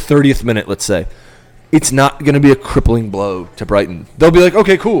in like the 30th minute, let's say. It's not going to be a crippling blow to Brighton. They'll be like,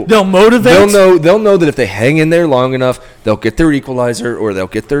 okay, cool. They'll motivate. They'll know that if they hang in there long enough, they'll get their equalizer or they'll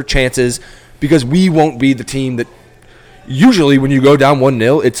get their chances, because we won't be the team that usually when you go down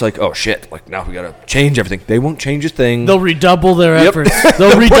 1-0, it's like, oh shit, like now we got to change everything. They won't change a thing. They'll redouble their efforts.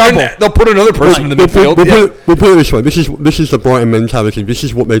 They'll redouble. They'll put another person in the midfield. We'll put it this way. This is the Brighton mentality. This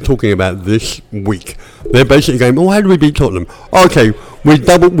is what they're talking about this week. They're basically going, how do we beat Tottenham? Okay, we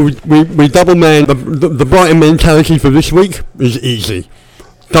double man. The Brighton mentality for this week is easy.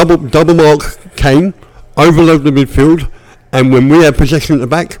 Double mark Kane, overload the midfield, and when we have possession at the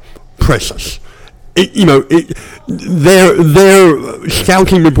back, press us. Their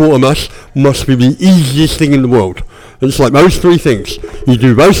scouting report on us must be the easiest thing in the world. It's like those 3 things. You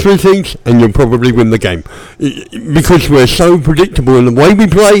do those 3 things and you'll probably win the game. Because we're so predictable in the way we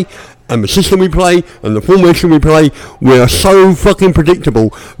play and the system we play and the formation we play, we are so fucking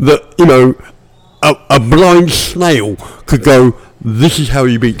predictable that, a blind snail could go, this is how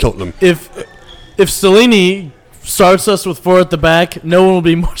you beat Tottenham. If Stellini starts us with 4 at the back, no one will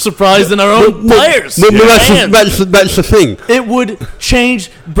be more surprised than our own players. That's the thing. It would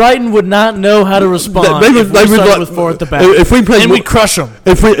change. Brighton would not know how to respond if we started with 4 at the back. We crush them.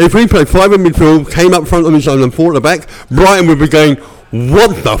 If we play 5 in midfield, came up front on his own and 4 at the back, Brighton would be going,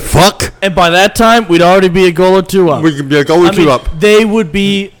 what the fuck? And by that time, we'd already be a goal or 2 up. We could be a goal or 2 up. They would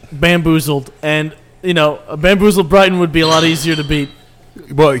be bamboozled. And, a bamboozled Brighton would be a lot easier to beat.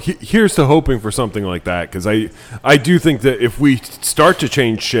 Well, here's to hoping for something like that, because I do think that if we start to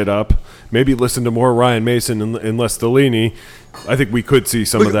change shit up, maybe listen to more Ryan Mason and less Delaney, I think we could see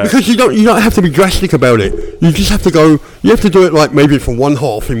some of that. Because you don't have to be drastic about it. You just have to go. You have to do it like maybe for one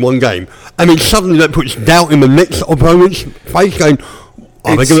half in one game, and then suddenly that puts doubt in the next opponent's face, going,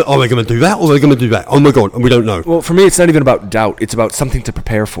 Are they going to do that, or are they going to do that? Oh my God, we don't know. Well, for me, it's not even about doubt. It's about something to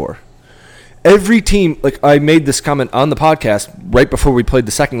prepare for. Every team, like I made this comment on the podcast right before we played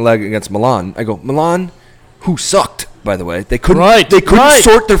the second leg against Milan. I go, Milan, who sucked, by the way. They couldn't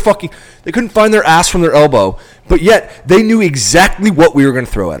sort their they couldn't find their ass from their elbow, but yet they knew exactly what we were going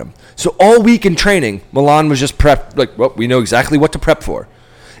to throw at them. So all week in training, Milan was just prepped, like, well, we know exactly what to prep for.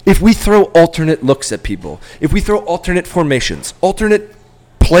 If we throw alternate looks at people, if we throw alternate formations, alternate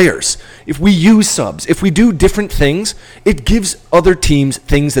players, if we use subs, if we do different things, it gives other teams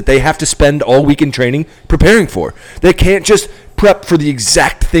things that they have to spend all week in training preparing for. They can't just prep for the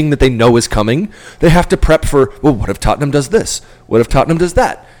exact thing that they know is coming. They have to prep for, well, what if Tottenham does this? What if Tottenham does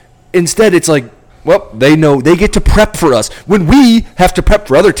that? Instead, it's like, well, they know they get to prep for us when we have to prep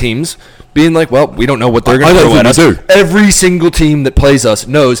for other teams, being like, well, we don't know what they're going to throw at us. Every single team that plays us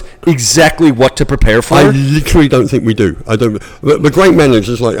knows exactly what to prepare for. I literally don't think we do. I don't. The great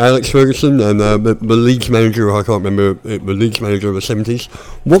managers like Alex Ferguson and the Leeds manager, I can't remember, the Leeds manager of the 70s,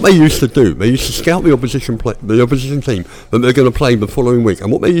 what they used to do, they used to scout the opposition team that they're going to play the following week.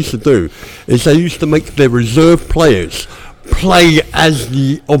 And what they used to do is they used to make their reserve players play as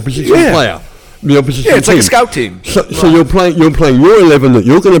the opposition player. The opposition it's team. Like a scout team. So you're playing your 11 that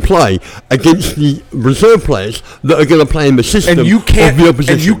you're going to play against the reserve players that are going to play in the system of the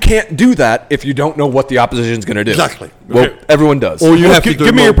opposition. And you can't do that if you don't know what the opposition is going to do. Exactly. Well, everyone does. Or you have to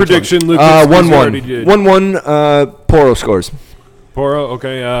give me your prediction, Lucas. 1-1. 1-1. Poro scores. Poro,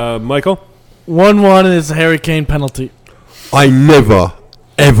 okay. Michael? 1-1 and it's a Harry Kane penalty. I never,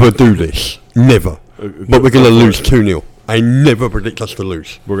 ever do this. Never. But we're going to lose 2-0. I never predict us to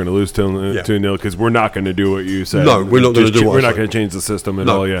lose. We're going to lose 2-0 because we're not going to do what you said. No, we're not going to do what we're not going to change the system at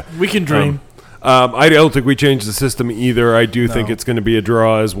all, We can dream. I don't think we change the system either. I do think it's going to be a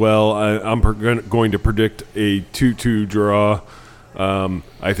draw as well. I'm going to predict a 2-2 draw.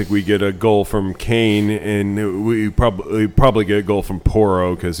 I think we get a goal from Kane, and we probably get a goal from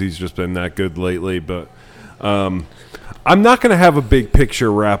Poro because he's just been that good lately. But I'm not going to have a big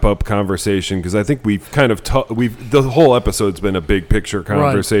picture wrap-up conversation because I think we've kind of the whole episode's been a big picture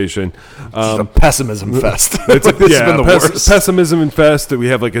conversation. It's a pessimism fest. It's been the worst. Pessimism infest. We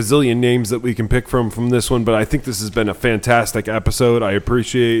have like a zillion names that we can pick from this one, but I think this has been a fantastic episode. I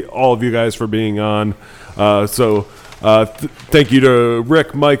appreciate all of you guys for being on. Thank you to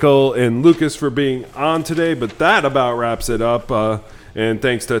Rick, Michael, and Lucas for being on today, but that about wraps it up. And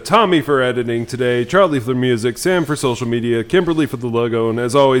thanks to Tommy for editing today, Charlie for the music, Sam for social media, Kimberly for the logo, and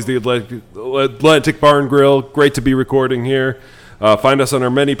as always, the Atlantic Barn Grill. Great to be recording here. Find us on our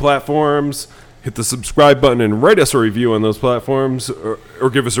many platforms. Hit the subscribe button and write us a review on those platforms, or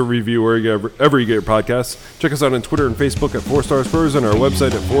give us a review wherever you get your podcasts. Check us out on Twitter and Facebook at 4 Star Spurs and our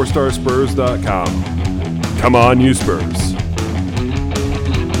website at 4starspurs.com. Come on, you Spurs.